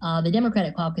 The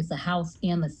Democratic caucus, the House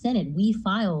and the Senate, we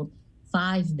filed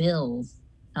 5 bills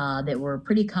that were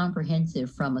pretty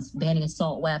comprehensive, from banning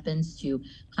assault weapons to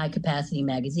high-capacity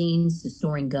magazines to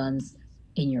storing guns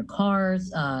in your cars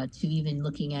to even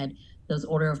looking at those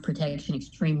order of protection,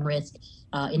 extreme risk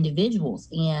individuals.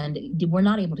 And we're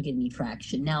not able to get any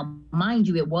traction. Now, mind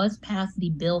you, it was past the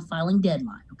bill filing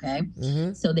deadline, okay?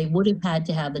 Mm-hmm. So they would have had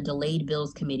to have the Delayed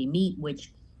Bills Committee meet,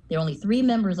 which there are only 3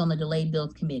 members on the Delayed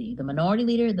Bills Committee: the minority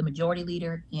leader, the majority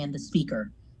leader, and the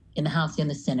speaker in the House and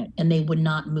the Senate. And they would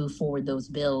not move forward those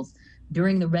bills.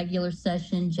 During the regular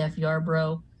session, Jeff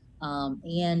Yarbrough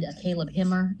and Caleb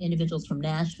Himmer, individuals from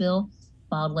Nashville,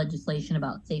 filed legislation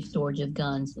about safe storage of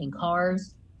guns in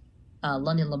cars.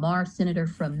 London Lamar, senator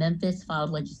from Memphis,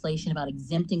 filed legislation about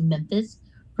exempting Memphis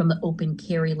from the open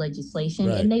carry legislation,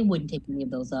 and they wouldn't take any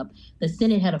of those up. The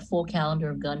Senate had a full calendar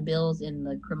of gun bills in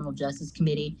the Criminal Justice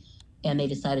Committee, and they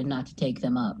decided not to take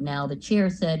them up. Now, the chair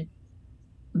said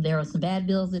there are some bad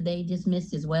bills that they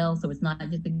dismissed as well, so it's not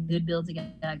just the good bills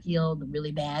that got killed, the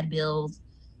really bad bills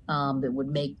that would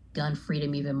make gun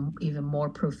freedom even more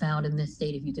profound in this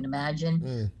state, if you can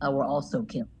imagine, were also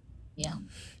killed.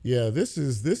 Yeah. This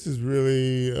is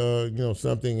really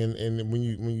something, and when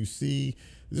you see,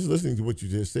 just listening to what you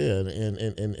just said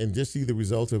and just see the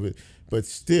result of it, but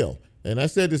still, and I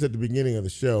said this at the beginning of the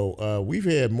show, we've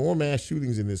had more mass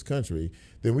shootings in this country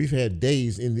than we've had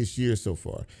days in this year so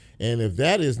far. And if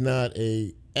that is not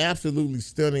a absolutely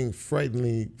stunning,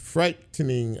 frightening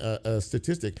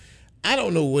statistic, I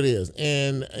don't know what is.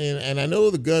 And I know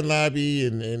the gun lobby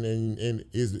and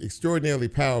is extraordinarily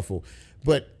powerful,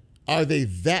 but are they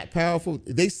that powerful?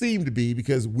 They seem to be,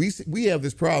 because we have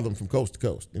this problem from coast to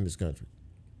coast in this country.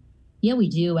 Yeah, we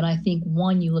do. And I think,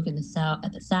 one, you look at the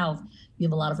South, you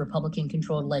have a lot of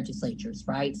Republican-controlled legislatures,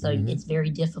 right? So it's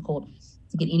very difficult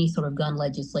to get any sort of gun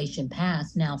legislation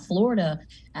passed. Now, Florida,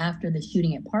 after the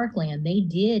shooting at Parkland, they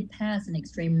did pass an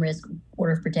extreme risk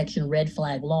order of protection red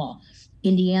flag law.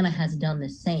 Indiana has done the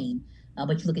same.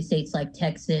 But you look at states like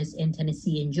Texas and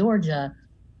Tennessee and Georgia,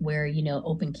 where,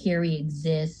 open carry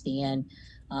exists, and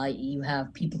you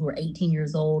have people who are 18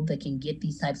 years old that can get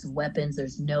these types of weapons.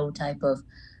 There's no type of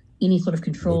any sort of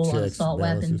control on assault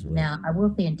weapons. Right. Now, I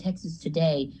will say in Texas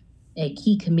today, a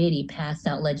key committee passed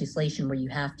out legislation where you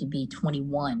have to be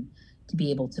 21 to be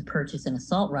able to purchase an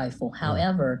assault rifle.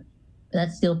 However,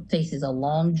 that still faces a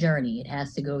long journey. It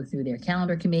has to go through their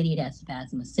calendar committee. It has to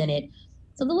pass in the Senate.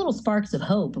 So the little sparks of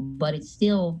hope, but it's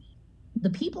still the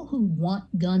people who want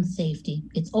gun safety.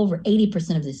 It's over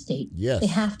 80% of the state. Yes. They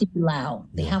have to be loud.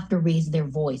 They have to raise their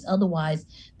voice. Otherwise,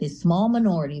 this small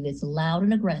minority that's loud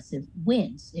and aggressive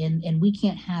wins, and we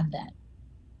can't have that.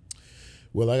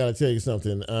 Well, I got to tell you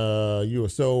something. You are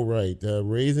so right.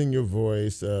 Raising your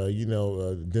voice,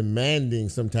 demanding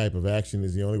some type of action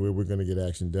is the only way we're going to get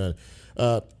action done.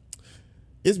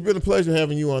 It's been a pleasure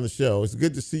having you on the show. It's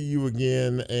good to see you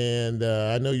again, and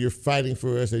I know you're fighting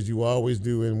for us as you always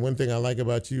do. And one thing I like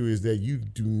about you is that you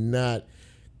do not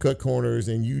cut corners,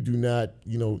 and you do not,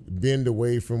 bend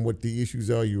away from what the issues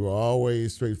are. You are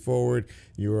always straightforward.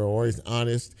 You are always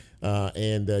honest,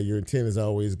 and your intent is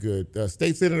always good.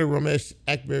 State Senator Raumesh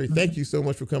Akbari, thank you so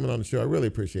much for coming on the show. I really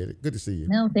appreciate it. Good to see you.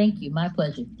 No, thank you. My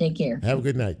pleasure. Take care. Have a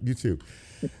good night. You too.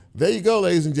 There you go,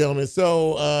 ladies and gentlemen.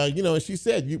 So, as she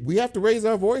said, we have to raise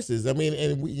our voices. I mean,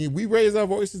 and we raise our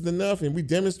voices enough, and we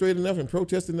demonstrate enough and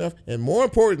protest enough. And more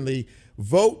importantly,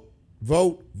 vote.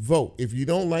 If you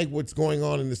don't like what's going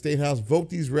on in the State House, vote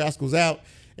these rascals out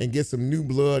and get some new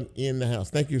blood in the House.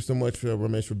 Thank you so much,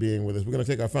 Raumesh, for being with us. We're going to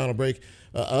take our final break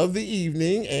of the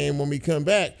evening. And when we come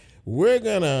back, we're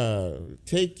going to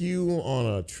take you on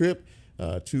a trip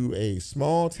to a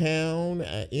small town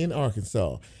in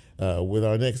Arkansas. With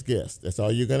our next guest. That's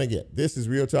all you're going to get. This is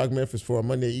Real Talk Memphis for a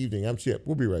Monday evening. I'm Chip.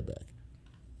 We'll be right back.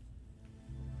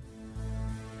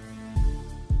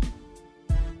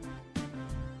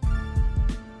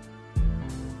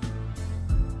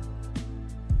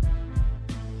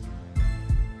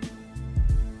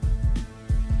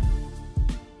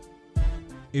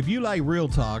 If you like Real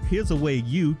Talk, here's a way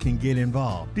you can get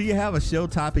involved. Do you have a show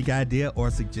topic idea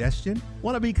or suggestion?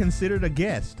 Want to be considered a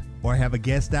guest? Or have a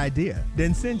guest idea?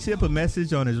 Then send Chip a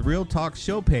message on his Real Talk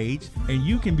show page, and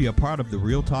you can be a part of the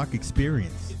Real Talk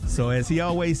experience. So as he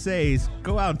always says,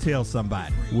 go out and tell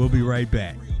somebody. We'll be right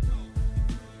back.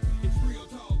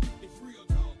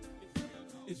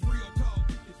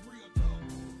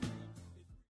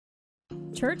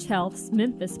 Church Health's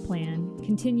Memphis Plan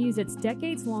continues its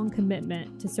decades-long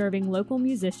commitment to serving local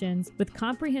musicians with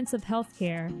comprehensive health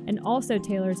care, and also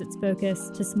tailors its focus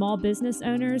to small business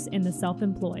owners and the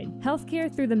self-employed.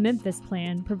 Healthcare through the Memphis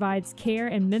Plan provides care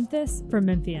in Memphis for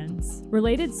Memphians.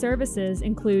 Related services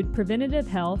include preventative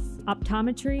health,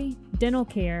 optometry, dental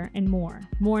care, and more.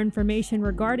 More information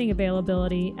regarding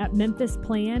availability at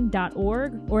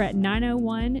memphisplan.org or at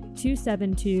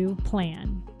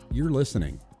 901-272-PLAN. You're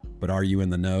listening. But are you in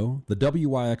the know? The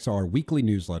WYXR weekly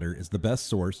newsletter is the best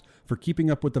source for keeping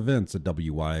up with events at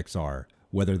WYXR,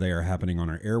 whether they are happening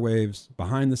on our airwaves,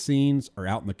 behind the scenes, or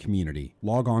out in the community.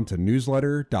 Log on to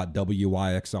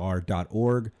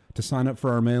newsletter.wyxr.org to sign up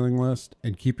for our mailing list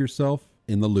and keep yourself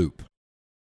in the loop.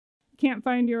 Can't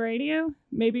find your radio?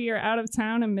 Maybe you're out of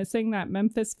town and missing that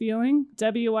Memphis feeling?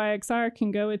 WYXR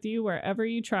can go with you wherever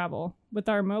you travel with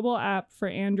our mobile app for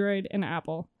Android and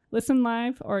Apple. Listen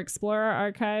live or explore our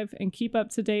archive and keep up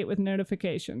to date with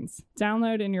notifications.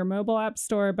 Download in your mobile app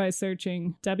store by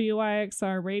searching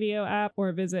WYXR Radio app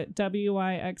or visit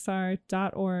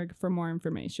wyxr.org for more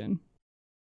information.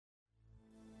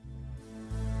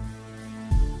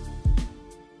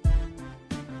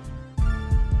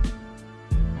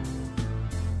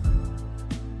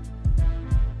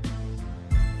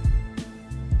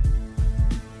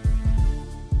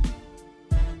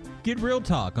 Get Real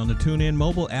Talk on the TuneIn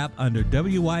mobile app under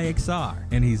WYXR,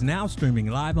 and he's now streaming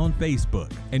live on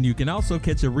Facebook. And you can also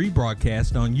catch a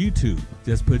rebroadcast on YouTube.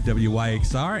 Just put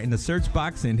WYXR in the search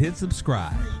box and hit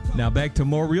subscribe. Now back to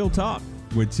more Real Talk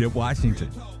with Chip Washington.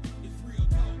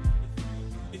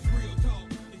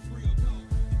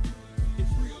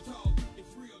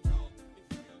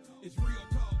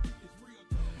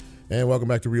 And welcome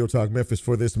back to Real Talk Memphis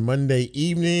for this Monday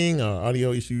evening. Our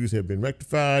audio issues have been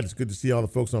rectified. It's good to see all the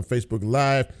folks on Facebook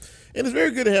Live. And it's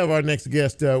very good to have our next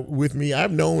guest with me.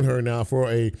 I've known her now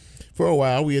for a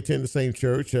while. We attend the same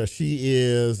church. She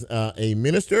is a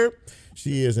minister.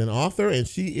 She is an author, and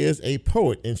she is a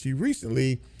poet. And she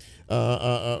recently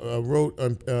wrote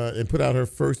and put out her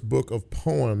first book of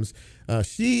poems.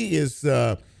 She is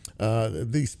the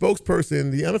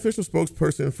spokesperson, the unofficial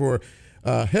spokesperson for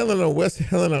Helena, West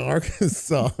Helena,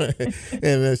 Arkansas.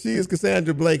 And she is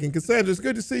Cassandra Blake. And Cassandra, it's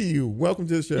good to see you. Welcome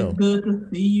to the show. It's good to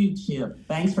see you, Chip.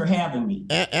 Thanks for having me.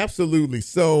 Absolutely.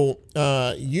 So,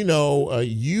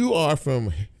 you are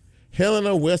from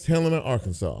Helena, West Helena,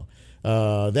 Arkansas.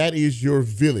 That is your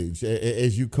village,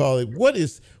 as you call it. What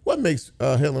makes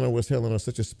Helena, West Helena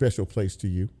such a special place to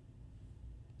you?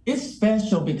 It's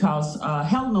special because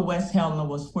Helena, West Helena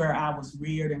was where I was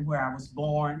reared and where I was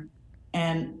born.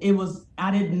 And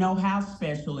I didn't know how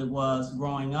special it was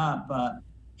growing up, but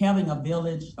having a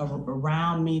village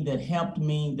around me that helped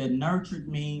me, that nurtured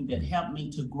me, that helped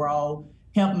me to grow,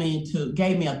 gave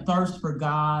me a thirst for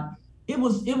God. It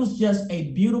was just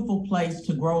a beautiful place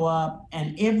to grow up,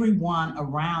 and everyone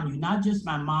around you, not just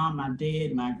my mom, my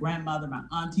dad, my grandmother, my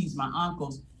aunties, my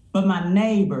uncles, but my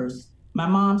neighbors, my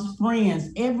mom's friends,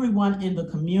 everyone in the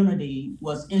community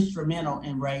was instrumental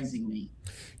in raising me.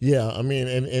 Yeah, I mean,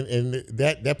 and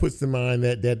that puts to mind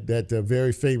that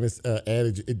very famous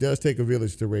adage, it does take a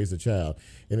village to raise a child.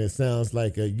 And it sounds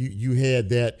like you had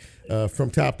that from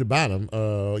top to bottom,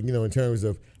 in terms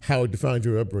of how it defined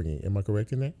your upbringing. Am I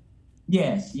correct in that?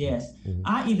 Yes. Mm-hmm.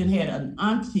 I even had an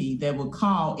auntie that would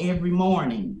call every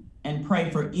morning and pray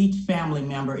for each family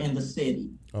member in the city.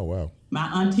 Oh, wow. My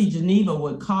auntie Geneva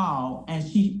would call, and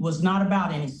she was not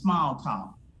about any small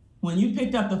talk. When you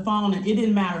picked up the phone, and it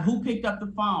didn't matter who picked up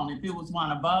the phone, if it was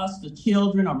one of us, the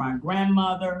children, or my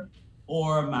grandmother,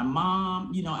 or my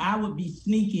mom, I would be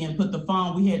sneaky and put the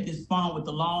phone. We had this phone with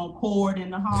the long cord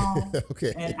in the hall.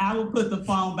 Okay. And I would put the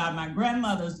phone by my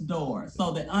grandmother's door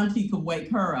so that auntie could wake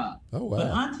her up. Oh, wow.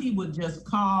 But auntie would just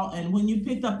call, and when you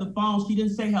picked up the phone, she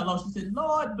didn't say hello. She said,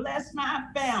 "Lord, bless my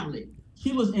family."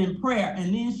 She was in prayer,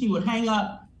 and then she would hang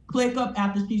up, click up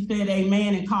after she said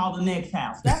amen, and call the next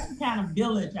house. That's the kind of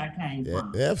village I came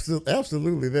from.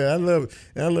 Absolutely. I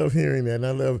love hearing that, and I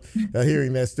love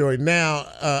hearing that story. Now,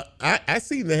 I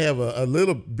seem to have a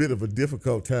little bit of a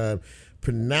difficult time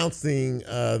pronouncing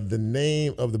the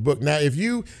name of the book. Now, if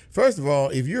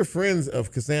you're friends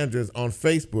of Cassandra's on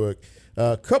Facebook,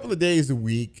 a couple of days a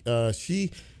week,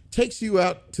 she takes you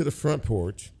out to the front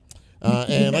porch.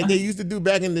 And like they used to do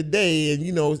back in the day,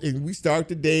 and we start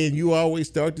the day, and you always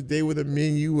start the day with a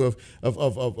menu of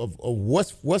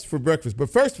what's for breakfast.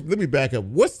 But first, let me back up.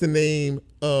 What's the name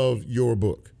of your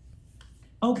book?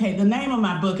 Okay, the name of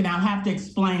my book, and I'll have to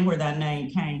explain where that name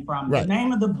came from. Right. The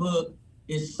name of the book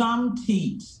is Some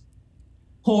Teats,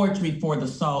 Poetry for the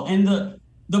Soul. And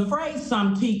the phrase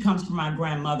 "some teat" comes from my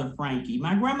grandmother, Frankie.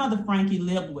 My grandmother, Frankie,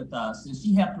 lived with us, and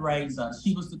she helped raise us.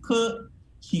 She was the cook.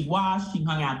 She washed, she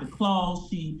hung out the clothes.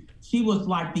 She was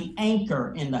like the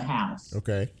anchor in the house.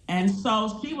 Okay. And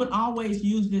so she would always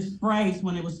use this phrase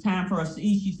when it was time for us to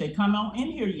eat. She said, "Come on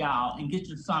in here, y'all, and get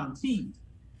your some teeth."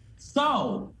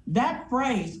 So that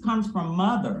phrase comes from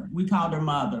Mother. We called her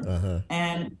Mother. Uh-huh.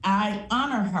 And I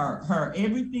honor her.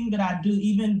 Everything that I do,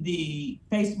 even the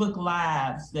Facebook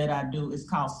Lives that I do, is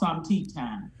called Some Tea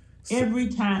Time. Every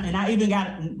time, and I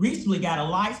even recently got a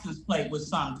license plate with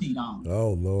Some Teat on.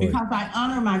 Oh, Lord. Because I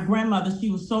honor my grandmother. She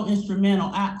was so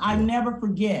instrumental. I never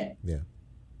forget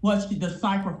the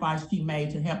sacrifice she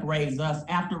made to help raise us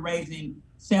after raising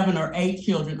 7 or 8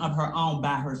 children of her own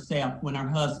by herself when her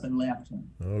husband left her.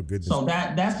 Oh, goodness. So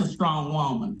that's a strong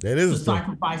woman. That is to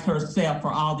sacrifice herself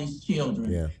for all these children.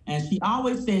 Yeah. And she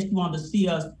always said she wanted to see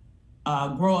us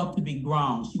grow up to be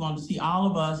grown. She wanted to see all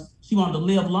of us. She wanted to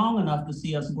live long enough to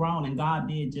see us grown, and God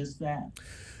did just that.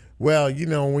 Well,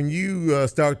 when you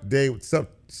start the day with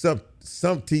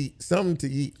something to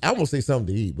eat. I won't say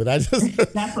something to eat, but I just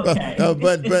that's okay.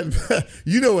 But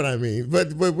you know what I mean.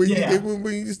 But when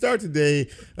you start the day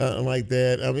like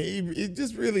that, I mean, it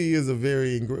just really is a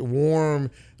very warm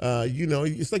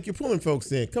it's like you're pulling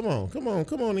folks in. Come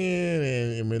on in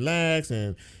and relax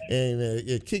and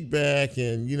kick back,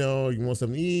 and you want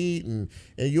something to eat, and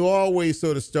you always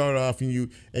sort of start off and you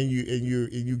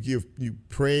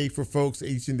pray for folks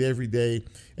each and every day,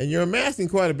 and you're amassing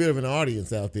quite a bit of an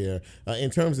audience out there in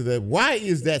terms of that. Why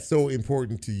is that so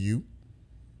important to you?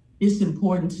 It's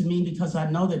important to me because I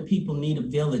know that people need a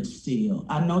village still.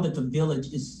 I know that the village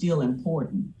is still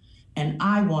important. And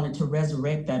I wanted to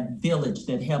resurrect that village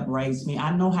that helped raise me.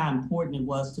 I know how important it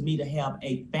was to me to have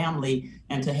a family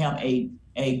and to have a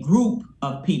group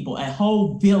of people, a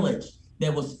whole village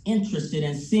that was interested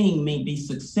in seeing me be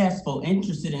successful,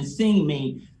 interested in seeing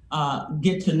me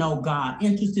get to know God,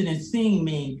 interested in seeing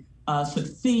me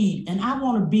succeed. And I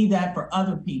want to be that for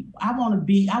other people. I want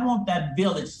that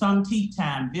village, some tea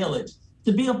time village,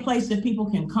 to be a place that people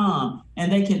can come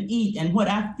and they can eat. And what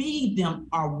I feed them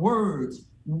are words,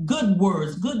 good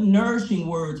nourishing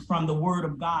words from the word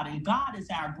of God. And God is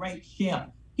our great chef.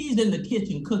 He's in the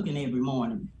kitchen cooking every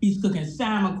morning. He's cooking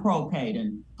salmon croquette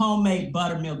and homemade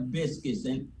buttermilk biscuits.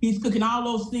 And he's cooking all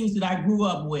those things that I grew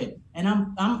up with. And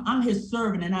I'm his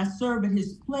servant, and I serve at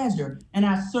his pleasure, and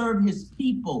I serve his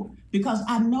people because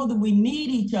I know that we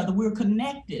need each other. We're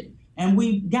connected, and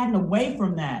we've gotten away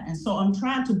from that. And so I'm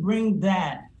trying to bring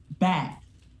that back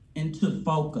into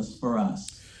focus for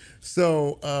us.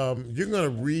 So you're going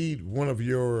to read one of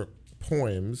your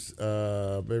poems,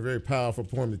 a very powerful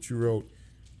poem that you wrote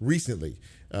recently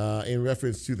in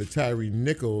reference to the Tyree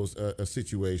Nichols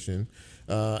situation.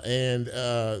 But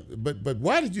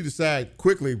why did you decide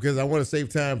quickly, because I want to save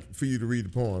time for you to read the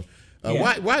poem,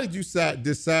 why did you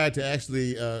decide to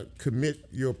actually commit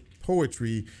your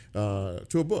poetry to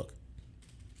a book?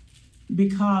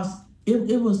 Because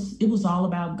it was all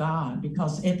about God.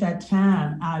 Because at that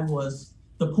time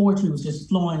the poetry was just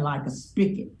flowing like a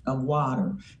spigot of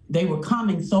water. They were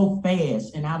coming so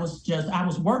fast, and I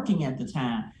was working at the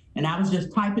time, and I was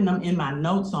just typing them in my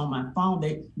notes on my phone.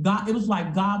 It was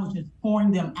like God was just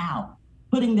pouring them out,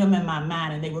 putting them in my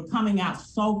mind, and they were coming out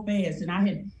so fast. And I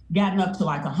had gotten up to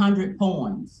like 100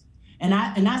 poems. And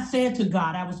I said to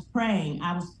God, I was praying,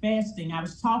 I was fasting, I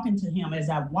was talking to him as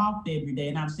I walked every day,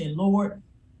 and I was saying, Lord,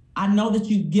 I know that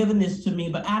you've given this to me,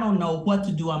 but I don't know what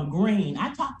to do. I'm green.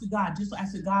 I talked to God, I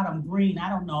said, God, I'm green. I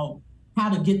don't know how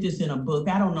to get this in a book.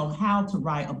 I don't know how to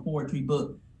write a poetry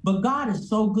book. But God is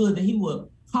so good that he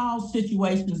will cause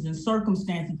situations and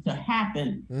circumstances to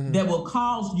happen that will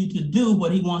cause you to do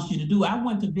what he wants you to do. I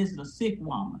went to visit a sick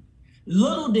woman.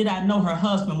 Little did I know her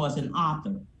husband was an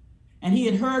author. And he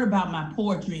had heard about my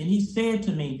poetry, and he said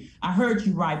to me, I heard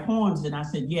you write poems. And I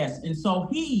said, yes. And so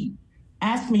he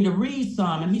asked me to read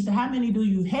some, and he said, how many do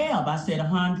you have? I said,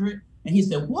 100. And he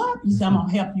said, what? He said, I'm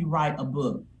gonna help you write a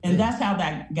book. And that's how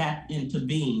that got into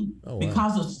being,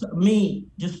 because of me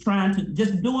just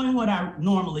doing what I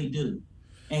normally do.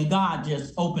 And God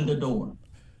just opened the door.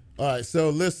 All right, so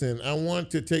listen, I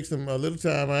want to take a little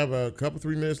time. I have a couple,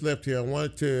 3 minutes left here. I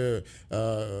wanted to,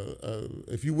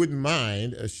 if you wouldn't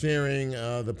mind, sharing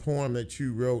the poem that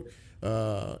you wrote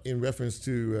in reference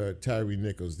to Tyree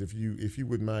Nichols. If you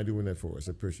wouldn't mind doing that for us,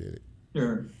 I appreciate it.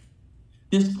 Sure.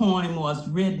 This poem was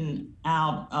written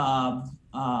out of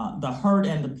the hurt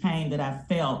and the pain that I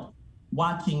felt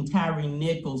watching Tyree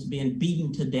Nichols being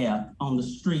beaten to death on the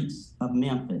streets of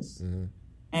Memphis. Mm-hmm.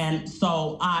 And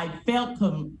so I felt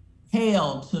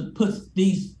compelled to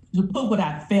put what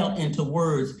I felt into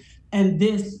words. And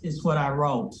this is what I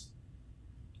wrote.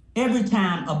 Every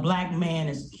time a Black man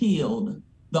is killed,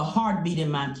 the heartbeat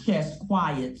in my chest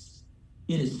quiets,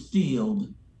 it is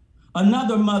stilled.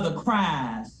 Another mother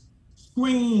cries,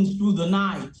 screams through the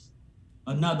night.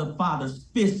 Another father's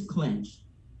fist clenched,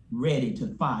 ready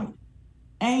to fight.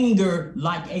 Anger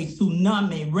like a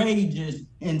tsunami rages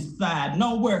inside,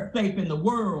 nowhere safe in the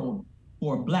world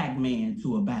for a Black man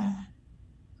to abide.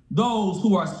 Those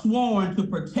who are sworn to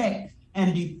protect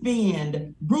and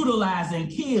defend, brutalize and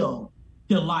kill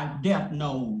till death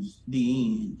knows the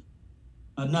end.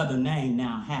 Another name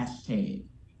now, hashtag,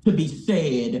 to be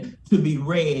said, to be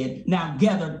read, now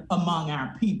gathered among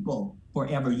our people,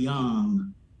 forever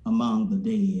young among the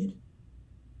dead.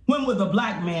 When will the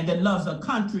Black man that loves a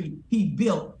country he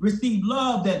built receive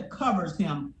love that covers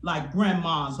him like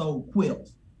grandma's old quilt?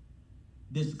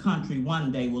 This country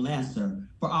one day will answer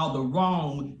for all the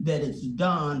wrong that it's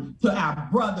done to our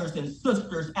brothers and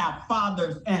sisters, our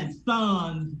fathers and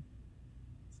sons.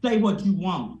 Say what you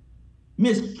want.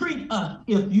 Mistreat us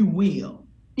if you will.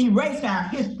 Erase our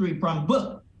history from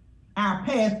books. Our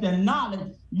past and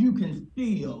knowledge you can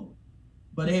steal.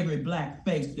 But every Black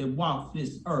face that walks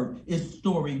this earth is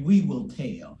story we will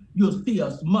tell. You'll see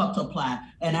us multiply,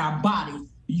 and our bodies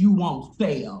you won't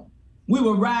sell. We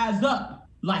will rise up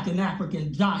like an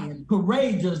African giant,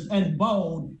 courageous and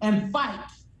bold, and fight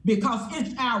because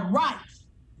it's our right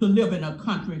to live in a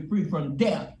country free from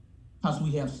death because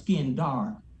we have skin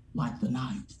dark like the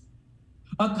night.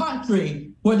 A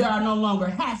country where there are no longer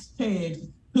hashtags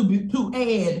to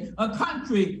add, a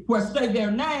country where say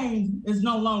their name is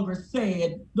no longer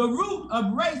said, the root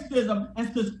of racism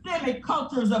and systemic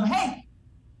cultures of hate.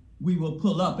 We will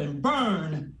pull up and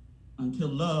burn until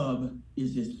love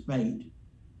is its fate.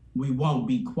 We won't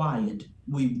be quiet.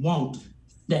 We won't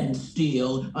stand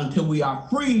still until we are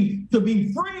free to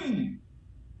be free,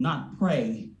 not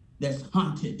prey that's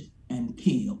hunted and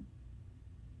killed.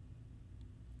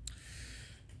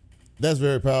 That's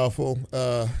very powerful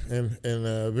and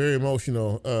very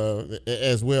emotional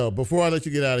as well. Before I let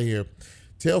you get out of here,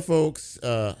 tell folks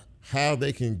how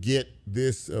they can get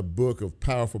this book of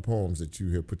powerful poems that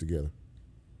you have put together.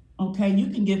 Okay, you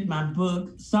can get my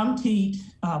book, Some Teach,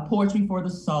 Poetry for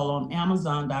the Soul, on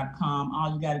Amazon.com.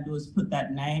 All you got to do is put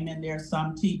that name in there,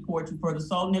 Some Teach, Poetry for the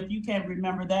Soul. And if you can't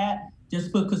remember that,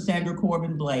 just put Cassandra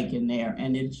Corbin Blake in there,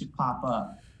 and it should pop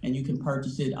up, and you can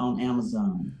purchase it on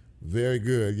Amazon. Very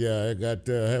good. Yeah,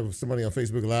 I have somebody on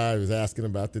Facebook Live is asking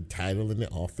about the title and the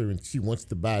author, and she wants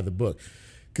to buy the book.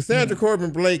 Cassandra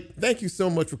Corbin Blake, thank you so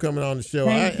much for coming on the show.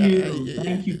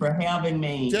 Thank you for having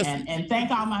me. And thank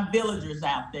all my villagers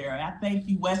out there. I thank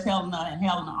you, West Helena and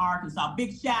Helena, Arkansas.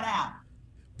 Big shout out.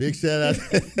 Big shout out.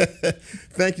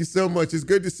 Thank you so much. It's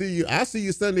good to see you. I'll see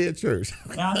you Sunday at church.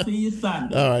 I'll see you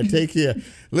Sunday. All right, take care.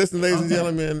 Listen, ladies and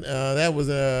gentlemen, that was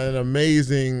an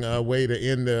amazing way to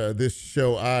end this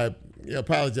show. I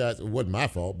apologize. It wasn't my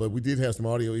fault, but we did have some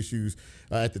audio issues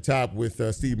at the top with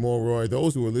Steve Mulroy.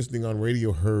 Those who were listening on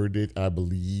radio heard it, I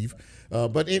believe.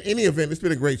 But in any event, it's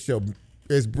been a great show.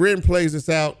 As Bryn plays us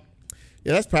out,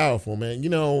 that's powerful, man. You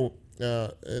know,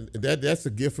 that's a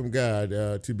gift from God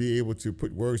to be able to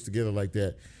put words together like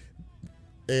that,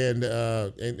 and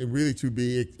really to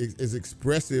be as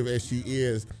expressive as she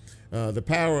is. The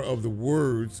power of the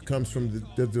words comes from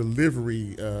the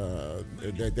delivery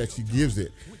that she gives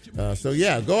it. So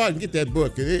yeah, go out and get that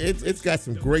book. It's got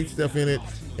some great stuff in it.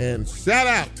 And shout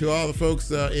out to all the folks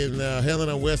in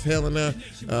Helena, West Helena,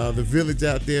 the village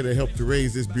out there that helped to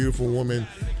raise this beautiful woman,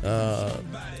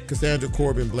 Cassandra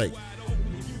Corbin Blake.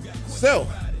 So,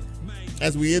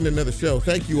 as we end another show,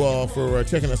 thank you all for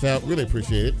checking us out. Really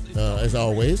appreciate it, as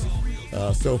always.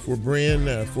 So for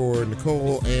Bryn, for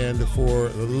Nicole, and for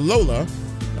Lola,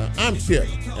 I'm Chip.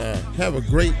 Have a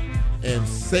great and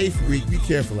safe week. Be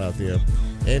careful out there.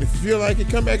 And if you feel like it,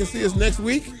 come back and see us next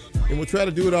week, and we'll try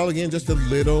to do it all again just a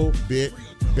little bit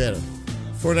better.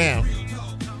 For now,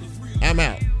 I'm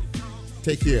out.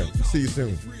 Take care. See you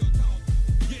soon.